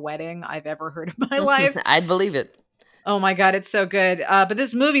speech at a wedding I've ever heard in my life. I'd believe it. Oh my god, it's so good. But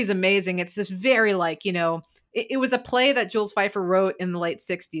this movie's amazing. It's this very like, it was a play that Jules Pfeiffer wrote in the late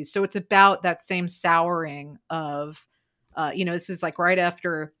 60s. So it's about that same souring of this is like right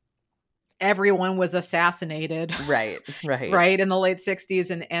after everyone was assassinated, Right. Right. right, in the late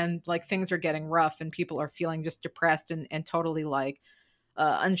 60s, and like things are getting rough and people are feeling just depressed and totally like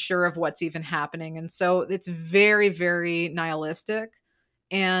unsure of what's even happening. And so it's very, very nihilistic.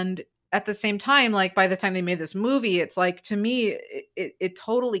 And at the same time, like by the time they made this movie, it's like to me, it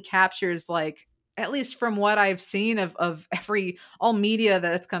totally captures like, at least from what I've seen of every all media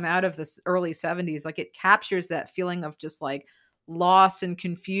that's come out of this early 70s, like it captures that feeling of just like loss and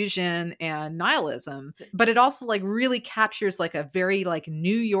confusion and nihilism. But it also like really captures like a very like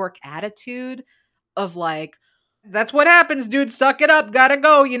New York attitude of like, that's what happens, dude. Suck it up. Gotta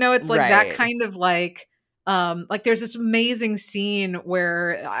go. It's like that Right. kind of like there's this amazing scene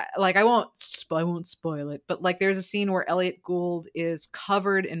where I won't spoil it, but like there's a scene where Elliot Gould is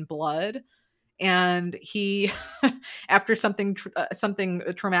covered in blood, and he after something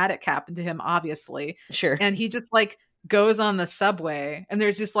traumatic happened to him, obviously, Sure. and he just like goes on the subway, and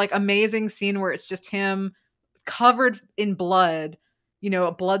there's this like amazing scene where it's just him covered in blood,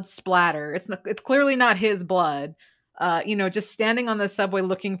 a blood splatter. It's clearly not his blood. Just standing on the subway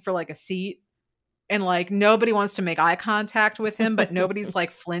looking for like a seat, and like nobody wants to make eye contact with him, but nobody's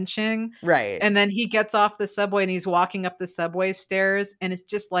like flinching. Right. And then he gets off the subway and he's walking up the subway stairs, and it's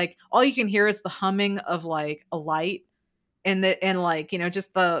just like all you can hear is the humming of like a light, and like,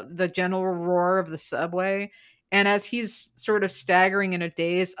 just the general roar of the subway. And as he's sort of staggering in a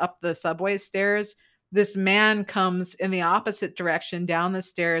daze up the subway stairs, this man comes in the opposite direction down the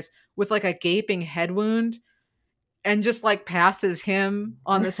stairs with like a gaping head wound, and just like passes him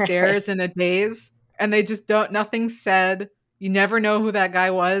on the Right. stairs in a daze. And they just don't, nothing's said. You never know who that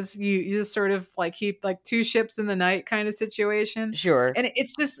guy was. You just sort of like keep like two ships in the night kind of situation. Sure. And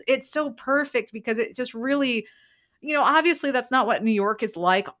it's so perfect because it just really, obviously that's not what New York is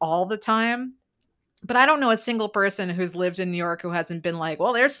like all the time, But I don't know a single person who's lived in New York who hasn't been like,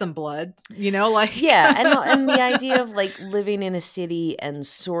 well, there's some blood, like. Yeah, and the idea of like living in a city and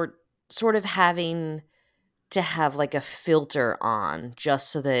sort of having to have like a filter on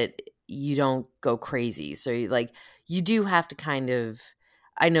just so that you don't go crazy. So you do have to kind of,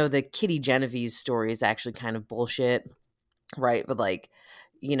 I know the Kitty Genovese story is actually kind of bullshit, right? But like,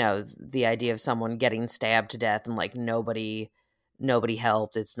 the idea of someone getting stabbed to death and like nobody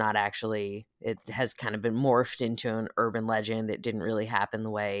helped. It's not actually, it has kind of been morphed into an urban legend. It didn't really happen the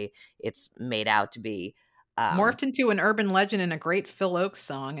way it's made out to be. Morphed into an urban legend in a great Phil Oakes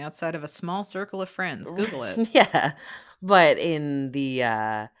song, Outside of a Small Circle of Friends. Google it. Yeah. But in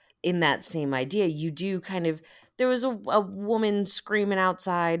that same idea, you do kind of, there was a woman screaming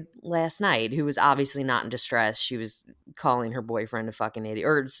outside last night who was obviously not in distress. She was calling her boyfriend a fucking idiot,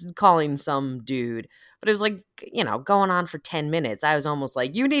 or calling some dude, but it was like, going on for 10 minutes. I was almost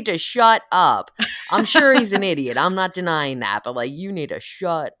like, you need to shut up. I'm sure he's an idiot. I'm not denying that, but like, you need to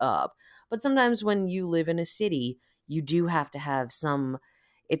shut up. But sometimes when you live in a city, you do have to have some,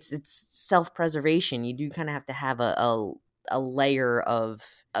 it's self-preservation. You do kind of have to have a layer of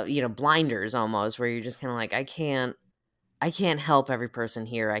blinders almost, where you're just kind of like, I can't help every person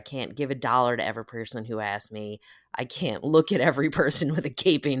here. I can't give $1 to every person who asks me. I can't look at every person with a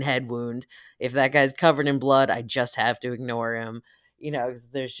gaping head wound. If that guy's covered in blood, I just have to ignore him. 'Cause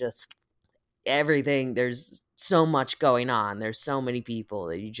there's just everything. There's so much going on. There's so many people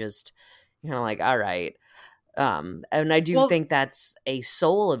that you're like, all right. And I do think that's a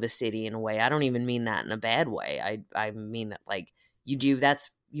soul of a city in a way. I don't even mean that in a bad way. I mean that like you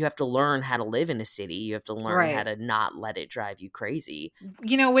have to learn how to live in a city. You have to learn how to not let it drive you crazy.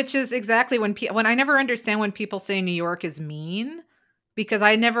 Which is exactly when I never understand when people say New York is mean, because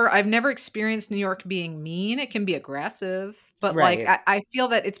I've never experienced New York being mean. It can be aggressive, but Right. like I feel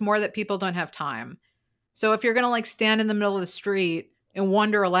that it's more that people don't have time. So if you're going to like stand in the middle of the street and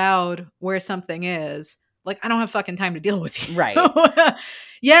wonder aloud where something is, like, I don't have fucking time to deal with you. Right.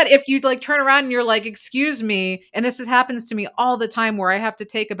 Yet if you like turn around and you're like, excuse me, and happens to me all the time, where I have to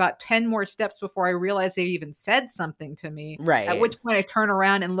take about 10 more steps before I realize they even said something to me. Right. At which point I turn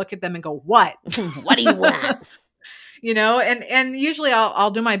around and look at them and go, what? What do you want? And usually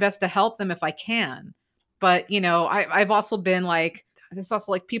I'll do my best to help them if I can. But, I've also been like, there's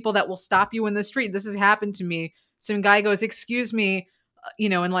also like people that will stop you in the street. This has happened to me. Some guy goes, excuse me,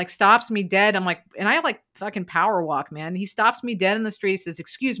 and like stops me dead. I'm like, and I like fucking power walk, man. He stops me dead in the street, says,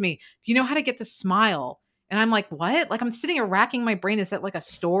 excuse me, do you know how to get to Smile? And I'm like, what? Like, I'm sitting here racking my brain. Is that like a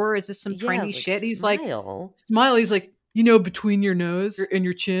store? Is this some trendy shit? He's like, Smile. He's like, between your nose and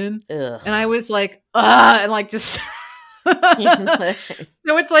your chin. Ugh. And I was like, and like just. So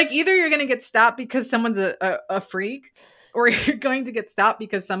it's like either you're going to get stopped because someone's a freak, or you're going to get stopped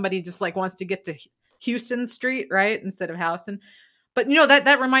because somebody just like wants to get to Houston Street, right? Instead of Houston. But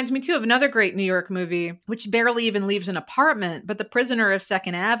that reminds me too of another great New York movie, which barely even leaves an apartment, but The Prisoner of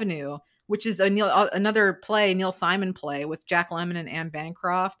Second Avenue, which is another play, Neil Simon play with Jack Lemmon and Anne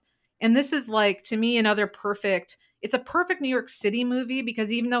Bancroft. And this is like, to me, it's a perfect New York City movie,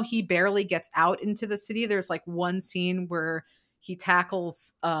 because even though he barely gets out into the city, there's like one scene where he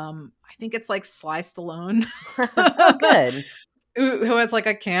tackles, I think it's like Sly Stallone. Oh, good. who has like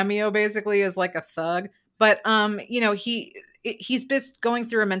a cameo basically as like a thug. But, he's just going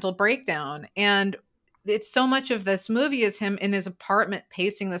through a mental breakdown, and it's so much of this movie is him in his apartment,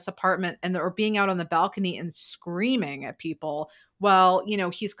 pacing this apartment, or being out on the balcony and screaming at people while,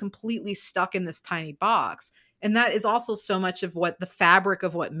 he's completely stuck in this tiny box. And that is also so much of what the fabric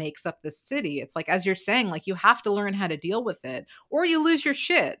of what makes up this city. It's like, as you're saying, like, you have to learn how to deal with it, or you lose your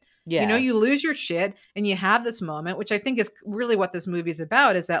shit. Yeah. You lose your shit, and you have this moment, which I think is really what this movie is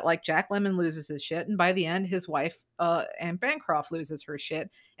about, is that like Jack Lemmon loses his shit, and by the end his wife Anne Bancroft loses her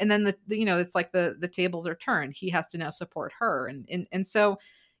shit, and then it's like the tables are turned. He has to now support her, and so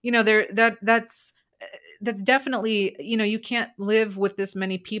that's definitely, you can't live with this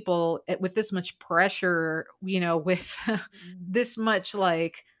many people, with this much pressure, with this much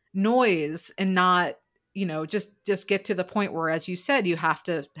like noise, and not just get to the point where, as you said, you have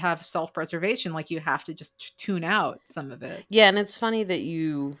to have self-preservation. Like, you have to just tune out some of it. Yeah. And it's funny that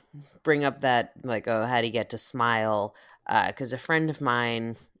you bring up that, like, oh, how do you get to Smile? Because a friend of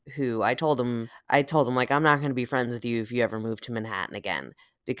mine who I told him like, I'm not going to be friends with you if you ever move to Manhattan again,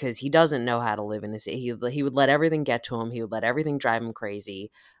 because he doesn't know how to live in the city. He would let everything get to him. He would let everything drive him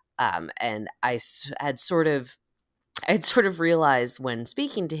crazy. And I had sort of realized when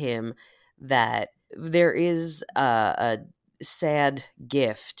speaking to him that there is a sad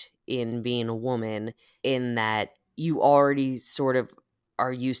gift in being a woman, in that you already sort of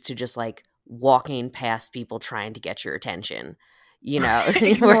are used to just like walking past people trying to get your attention, where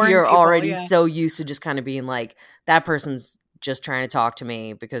Ignoring you're people, already yeah. so used to just kind of being like, that person's just trying to talk to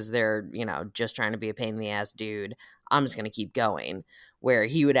me because they're, just trying to be a pain in the ass dude. I'm just going to keep going. Where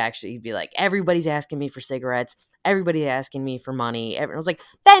he would actually be like, everybody's asking me for cigarettes. Everybody's asking me for money. Everyone was like,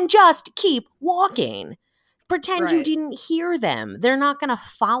 then just keep walking. Pretend you Right. didn't hear them. They're not going to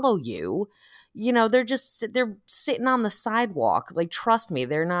follow you. They're sitting on the sidewalk. Like, trust me,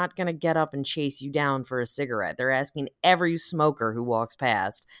 they're not going to get up and chase you down for a cigarette. They're asking every smoker who walks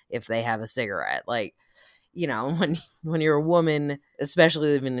past if they have a cigarette. Like, when you're a woman,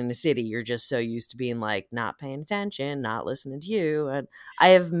 especially living in a city, you're just so used to being like not paying attention, not listening to you. And I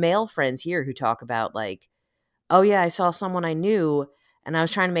have male friends here who talk about like, oh yeah, I saw someone I knew and I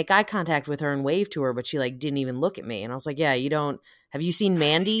was trying to make eye contact with her and wave to her, but she like didn't even look at me. And I was like, yeah, have you seen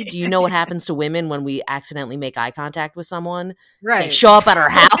Mandy? Do you know what happens to women when we accidentally make eye contact with someone? They Right. show up at our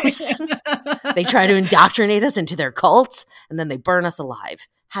house. They try to indoctrinate us into their cults and then they burn us alive.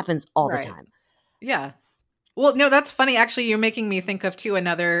 Happens all the Right. time. Yeah. Well, no, that's funny. Actually, you're making me think of too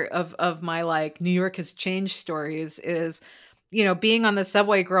another of my like New York has changed stories is, being on the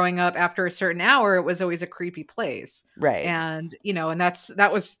subway growing up after a certain hour, it was always a creepy place. Right. And, and that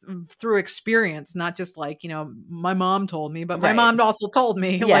was through experience, not just like, my mom told me, but my Right. mom also told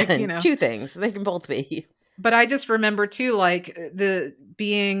me Yeah, like, and two things. They can both be. but I just remember too, like the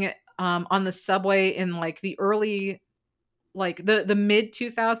being on the subway in like the early like the mid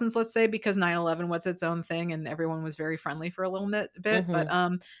 2000s, let's say, because 9/11 was its own thing and everyone was very friendly for a little bit. But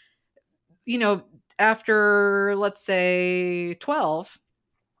Mhm. you know after, let's say, 12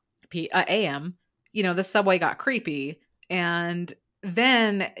 a.m., the subway got creepy. And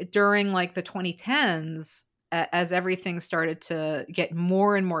then during like the 2010s, as everything started to get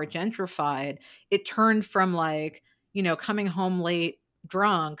more and more gentrified, it turned from like, coming home late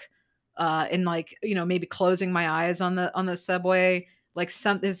drunk, and like, maybe closing my eyes on the subway. Like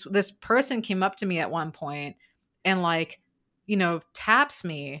this person came up to me at one point and like, taps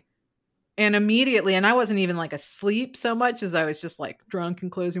me, and immediately, and I wasn't even like asleep so much as I was just like drunk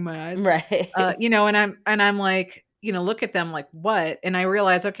and closing my eyes. Right. And I'm like, look at them like, what? And I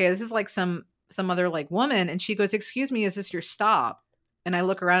realize, okay, this is like some other like woman. And she goes, excuse me, is this your stop? And I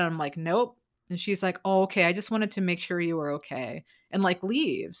look around and I'm like, nope. And she's like, oh, okay, I just wanted to make sure you were okay. And like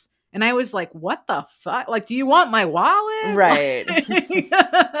leaves. And I was like, what the fuck? Like, do you want my wallet? Right.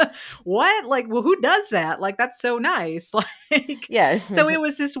 Like, what? Like, well, who does that? Like, that's so nice. Like, Yeah. so it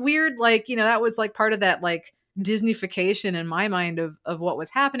was this weird, like, that was like part of that, like, Disneyfication in my mind of what was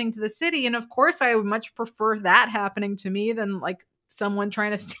happening to the city. And of course, I would much prefer that happening to me than like someone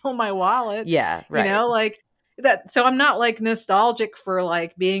trying to steal my wallet, Yeah, right. like that. So I'm not like nostalgic for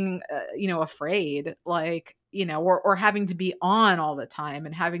like being, afraid, like, or having to be on all the time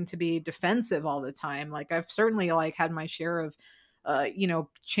and having to be defensive all the time. Like I've certainly like had my share of,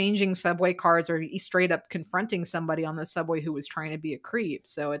 changing subway cars or straight up confronting somebody on the subway who was trying to be a creep.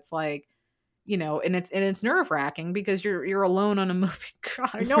 So it's like, and it's nerve wracking because you're alone on a moving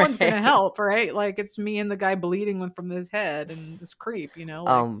car. No one's gonna Right. help, right? Like it's me and the guy bleeding one from his head and this creep,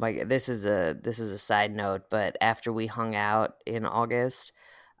 Oh like my god, this is a side note, but after we hung out in August,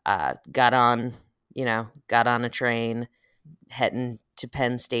 got on a train heading to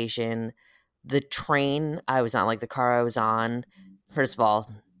Penn Station. The train I was on, like the car I was on, first of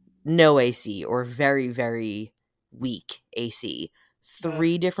all, no AC or very, very weak AC. ugh.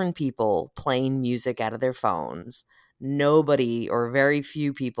 Three different people playing music out of their phones. Nobody or very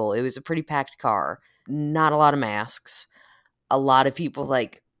few people. It was a pretty packed car. Not a lot of masks. A lot of people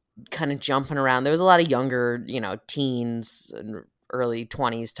like kind of jumping around. There was a lot of younger, teens and early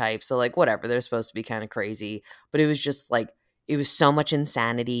 20s types. So like whatever, they're supposed to be kind of crazy, but it was just like it was so much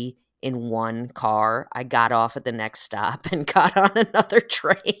insanity in one car. I got off at the next stop and got on another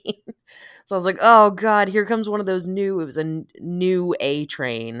train. So I was like, "Oh god, here comes one of those it was a new A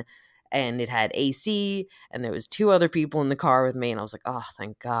train and it had AC and there was two other people in the car with me and I was like, "Oh,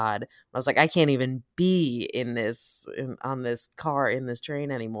 thank god." I was like, I can't even be on this car in this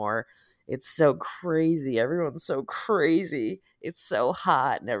train anymore. It's so crazy. Everyone's so crazy. It's so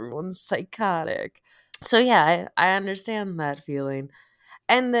hot and everyone's psychotic. So yeah, I understand that feeling.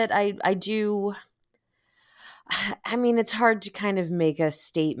 And that I do I mean, it's hard to kind of make a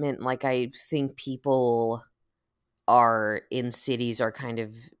statement like I think people are in cities are kind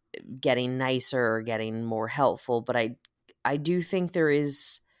of getting nicer or getting more helpful, but I do think there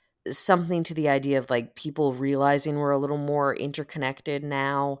is something to the idea of like people realizing we're a little more interconnected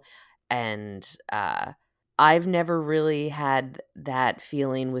now. And I've never really had that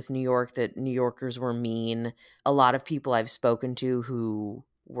feeling with New York that New Yorkers were mean. A lot of people I've spoken to who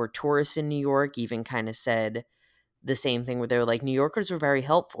were tourists in New York even kind of said the same thing, where they were like, New Yorkers were very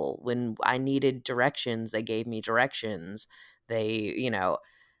helpful. When I needed directions, they gave me directions. They,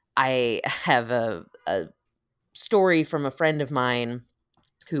 I have a story from a friend of mine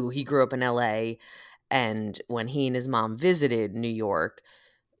who he grew up in LA, and when he and his mom visited New York,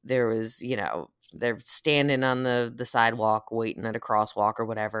 there was, they're standing on the sidewalk waiting at a crosswalk or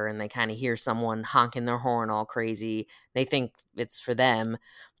whatever, and they kind of hear someone honking their horn all crazy. They think it's for them.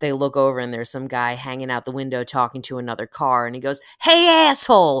 They look over and there's some guy hanging out the window talking to another car, and he goes, "Hey,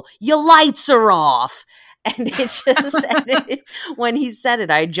 asshole, your lights are off." And it just, when he said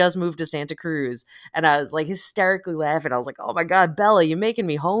it, I had just moved to Santa Cruz, and I was like hysterically laughing. I was like, "Oh my God, Bella, you're making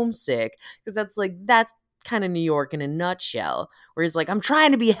me homesick." Because that's kind of New York in a nutshell, where he's like, "I'm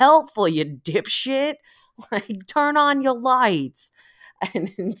trying to be helpful, you dipshit. Like, turn on your lights." And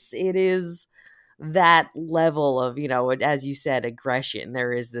it is that level of, as you said, aggression.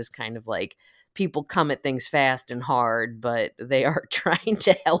 There is this kind of like, people come at things fast and hard, but they are trying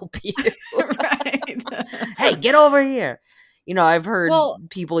to help you. Right. Hey, get over here. I've heard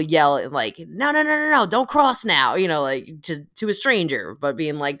people yell like, no, don't cross now, like to a stranger, but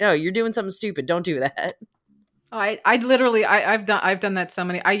being like, no, you're doing something stupid. Don't do that. I literally, I've done that so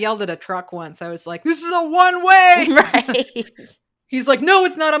many. I yelled at a truck once. I was like, "This is a one way." Right. He's like, "No,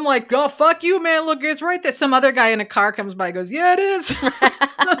 it's not." I'm like, "Oh, fuck you, man. Look, it's right there." Some other guy in a car comes by and goes, "Yeah, it is."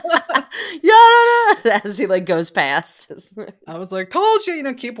 Yeah, as he like goes past. I was like, "Told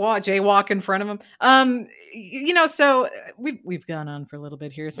you, keep jaywalk in front of him." So we've gone on for a little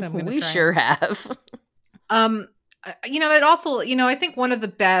bit here, so I'm gonna we sure have. That also, I think one of the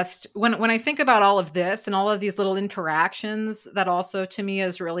best, when I think about all of this and all of these little interactions, that also to me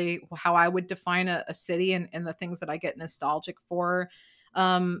is really how I would define a city and the things that I get nostalgic for.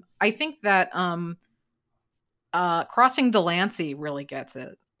 I think that Crossing Delancey really gets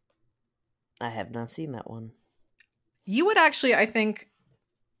it. I have not seen that one. You would actually, I think,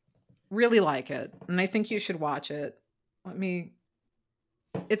 really like it, and I think you should watch it.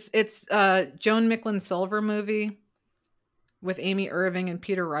 It's Joan Micklin Silver movie with Amy Irving and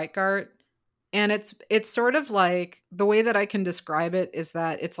Peter Reichardt. And it's sort of like, the way that I can describe it is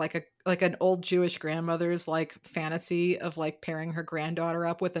that it's like an old Jewish grandmother's like fantasy of like pairing her granddaughter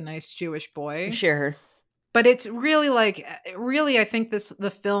up with a nice Jewish boy. Sure. But it's really I think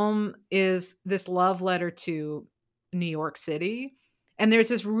the film is this love letter to New York City. And there's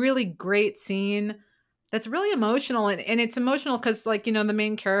this really great scene that's really emotional. And it's emotional because, like, the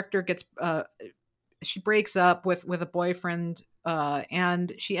main character gets, she breaks up with a boyfriend,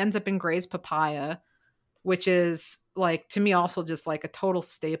 and she ends up in Gray's Papaya, which is like, to me, also just like a total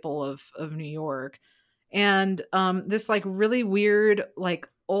staple of New York. And this like really weird, like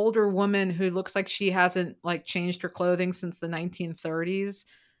older woman who looks like she hasn't like changed her clothing since the 1930s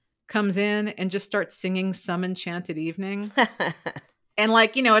comes in and just starts singing Some Enchanted Evening. And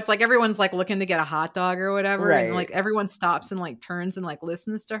like, it's like everyone's like looking to get a hot dog or whatever. Right. And like everyone stops and like turns and like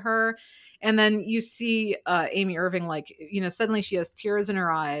listens to her. And then you see Amy Irving, like, suddenly she has tears in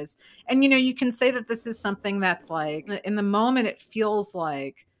her eyes. And, you can say that this is something that's like, in the moment, it feels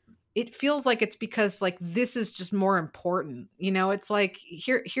like it's because like, this is just more important. It's like,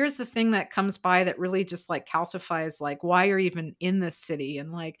 here's the thing that comes by that really just like calcifies like why you're even in this city.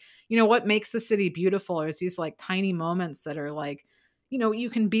 And like, what makes the city beautiful is these like tiny moments that are like, you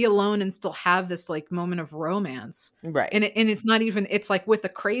can be alone and still have this like moment of romance. Right. And it's not even, it's like with a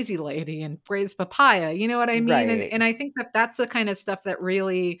crazy lady and Gray's Papaya, you know what I mean? Right. And I think that that's the kind of stuff that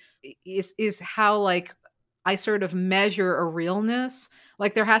really is how like I sort of measure a realness.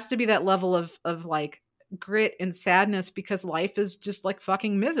 Like there has to be that level of like grit and sadness because life is just like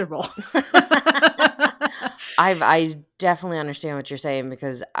fucking miserable. I definitely understand what you're saying,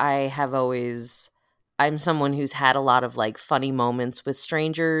 because I'm someone who's had a lot of like funny moments with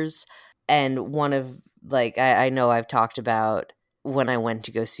strangers. And one of like, I know I've talked about when I went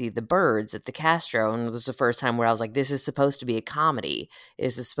to go see The Birds at the Castro, and it was the first time where I was like, this is supposed to be a comedy.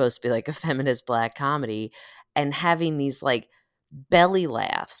 This is supposed to be like a feminist Black comedy. And having these like belly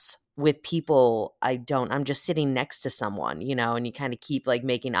laughs with people I'm just sitting next to someone, and you kind of keep like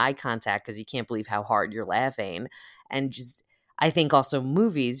making eye contact because you can't believe how hard you're laughing. And just, I think also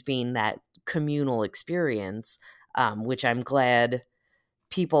movies being that communal experience, which I'm glad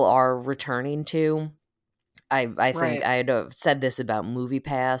people are returning to. I think I had said this about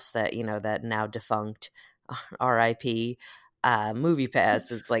MoviePass, that that now defunct RIP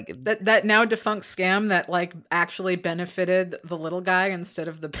MoviePass is like that now defunct scam that like actually benefited the little guy instead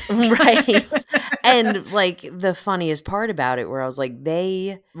of the big right. And like the funniest part about it, where I was like,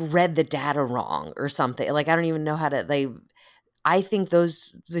 they read the data wrong or something. Like I don't even know how to. I think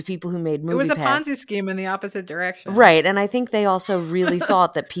the people who made It was a MoviePass. Ponzi scheme in the opposite direction. Right. And I think they also really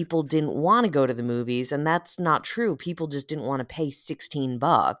thought that people didn't want to go to the movies. And that's not true. People just didn't want to pay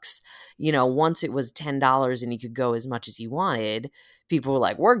 $16. Once it was $10 and you could go as much as you wanted, people were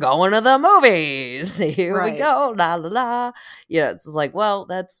like, we're going to the movies. Here we Right. go. La, la, la. It's like, well,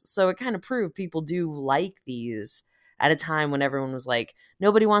 so it kind of proved people do like these at a time when everyone was like,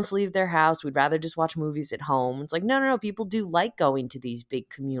 nobody wants to leave their house. We'd rather just watch movies at home. It's like, no. People do like going to these big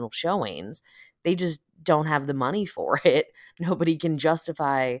communal showings. They just don't have the money for it. Nobody can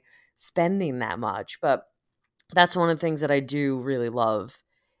justify spending that much. But that's one of the things that I do really love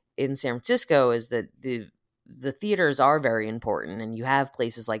in San Francisco is that the theaters are very important, and you have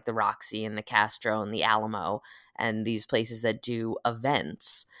places like the Roxy and the Castro and the Alamo and these places that do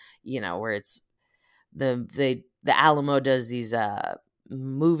events, where it's the Alamo does these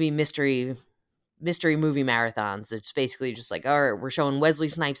mystery movie marathons. It's basically just like, all right, we're showing Wesley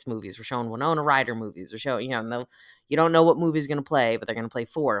Snipes movies, we're showing Winona Ryder movies, we're showing, you don't know what movie's going to play, but they're going to play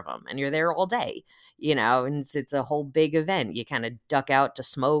 4 of them, and you're there all day, and it's a whole big event. You kind of duck out to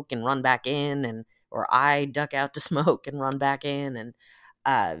smoke and run back in, or I duck out to smoke and run back in,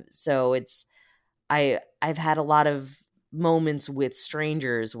 and so I've had a lot of moments with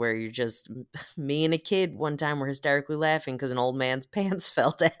strangers where you're just me and a kid one time were hysterically laughing because an old man's pants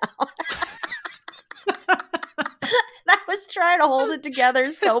fell down. I was trying to hold it together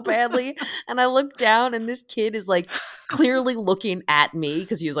so badly, and I looked down and this kid is like clearly looking at me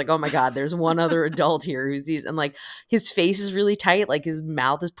because he was like, oh my god, there's one other adult here and like his face is really tight, like his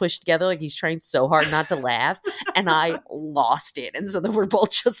mouth is pushed together, like he's trying so hard not to laugh, and I lost it, and so then we're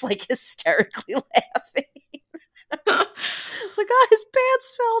both just like hysterically laughing. It's like, oh, his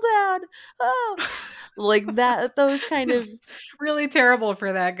pants fell down. Oh, like that. Those kind of really terrible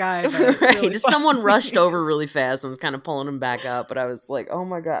for that guy. right. Really Someone rushed over really fast and was kind of pulling him back up, but I was like, oh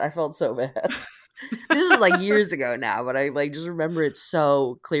my god, I felt so bad. This is like years ago now, but I like just remember it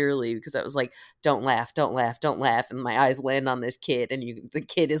so clearly because I was like, don't laugh, don't laugh, don't laugh, and my eyes land on this kid, and the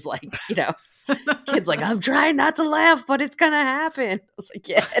kid is like, kid's like, I'm trying not to laugh, but it's gonna happen. I was like,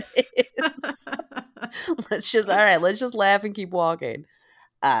 yeah, it is. Let's just laugh and keep walking.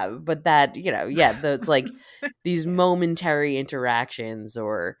 But that, it's like these momentary interactions,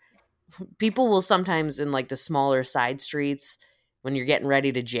 or people will sometimes in like the smaller side streets when you're getting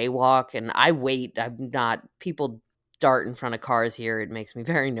ready to jaywalk, and I wait. People dart in front of cars here. It makes me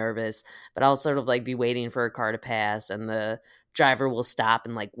very nervous, but I'll sort of like be waiting for a car to pass, and the driver will stop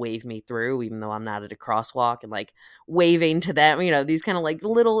and like wave me through, even though I'm not at a crosswalk, and like waving to them, these kind of like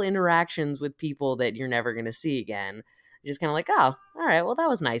little interactions with people that you're never going to see again. You're just kind of like, oh, all right, well, that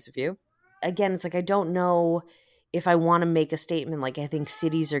was nice of you. Again, it's like, I don't know if I want to make a statement like I think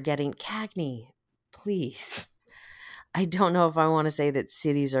cities are getting Cagney, please. I don't know if I want to say that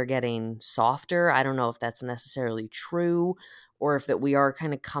cities are getting softer. I don't know if that's necessarily true, or if that we are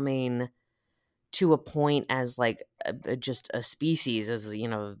kind of coming to a point as like just a species, as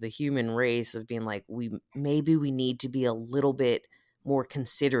the human race, of being like, we need to be a little bit more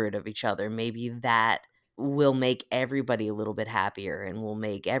considerate of each other. Maybe that will make everybody a little bit happier and will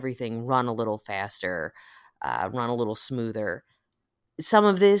make everything run a little faster, run a little smoother. Some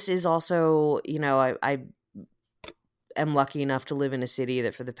of this is also, I am lucky enough to live in a city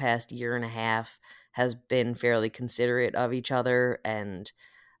that for the past year and a half has been fairly considerate of each other, and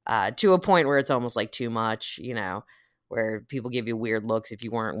to a point where it's almost like too much, where people give you weird looks if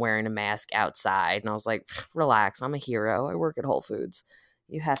you weren't wearing a mask outside. And I was like, relax, I'm a hero. I work at Whole Foods.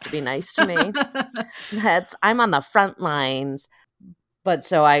 You have to be nice to me. I'm on the front lines. But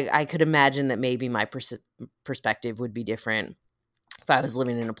so I could imagine that maybe my perspective would be different if I was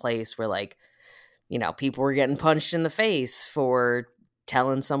living in a place where, like, people were getting punched in the face for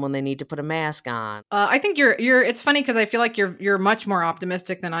telling someone they need to put a mask on. I think you're. It's funny because I feel like you're much more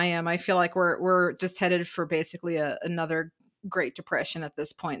optimistic than I am. I feel like we're just headed for basically another Great Depression at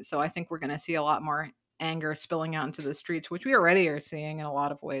this point. So I think we're going to see a lot more anger spilling out into the streets, which we already are seeing in a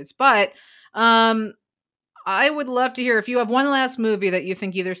lot of ways. But I would love to hear if you have one last movie that you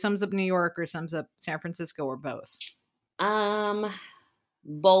think either sums up New York or sums up San Francisco, or both.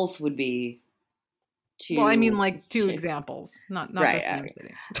 Both would be. Well, I mean, like two examples, not right, the same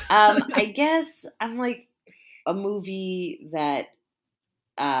city. I guess I'm like a movie that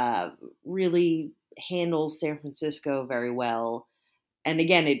really handles San Francisco very well, and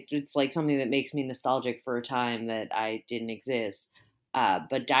again, it's like something that makes me nostalgic for a time that I didn't exist.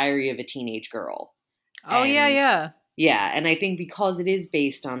 But Diary of a Teenage Girl. Oh, yeah. Yeah, and I think because it is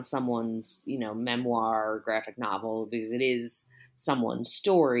based on someone's, memoir or graphic novel, because it is someone's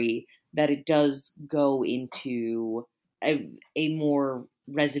story, that it does go into a more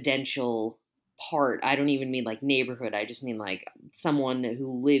residential part. I don't even mean like neighborhood. I just mean like someone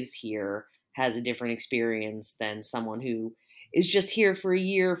who lives here has a different experience than someone who is just here for a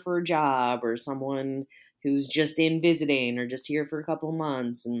year for a job, or someone who's just in visiting or just here for a couple of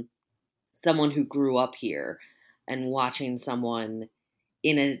months, and someone who grew up here, and watching someone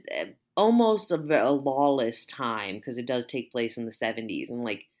in a almost a lawless time, because it does take place in the 70s, and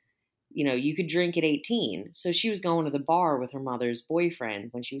like, you know, you could drink at 18. So she was going to the bar with her mother's boyfriend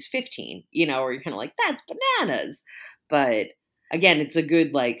when she was 15, you know, or you're kind of like, that's bananas. But again, it's a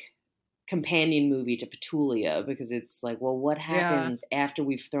good like companion movie to Petulia, because it's like, well, what happens after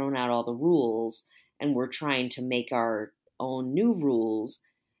we've thrown out all the rules and we're trying to make our own new rules,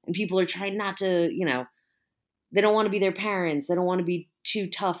 and people are trying not to, you know, they don't want to be their parents. They don't want to be too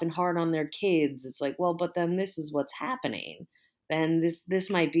tough and hard on their kids. It's like, well, but then this is what's happening. Then this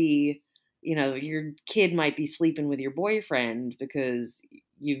might be, you know, your kid might be sleeping with your boyfriend because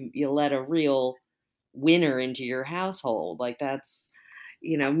you let a real winner into your household. Like, that's,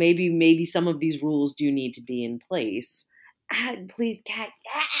 you know, maybe some of these rules do need to be in place. Please,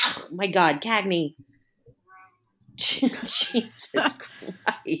 my God, Cagney. Jesus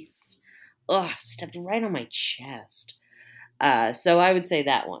Christ. Oh, stepped right on my chest. So I would say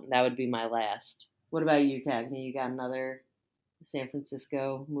that one. That would be my last. What about you, Cagney? You got another San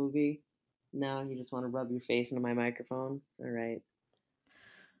Francisco movie? No, you just want to rub your face into my microphone? All right.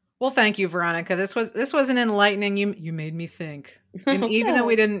 Well, thank you, Veronica. This was an enlightening. You made me think, and even though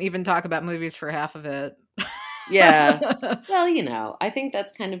we didn't even talk about movies for half of it. Yeah. Well, you know, I think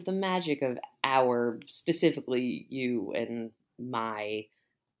that's kind of the magic of our, specifically you and my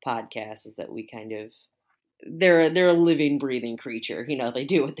podcast, is that we kind of, they're a living, breathing creature. You know, they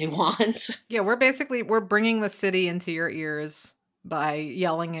do what they want. Yeah, we're bringing the city into your ears by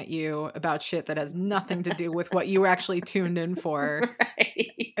yelling at you about shit that has nothing to do with what you actually tuned in for.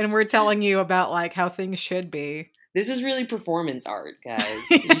 Right. And we're telling you about like how things should be. This is really performance art, guys.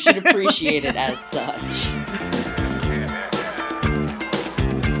 You should appreciate it as such.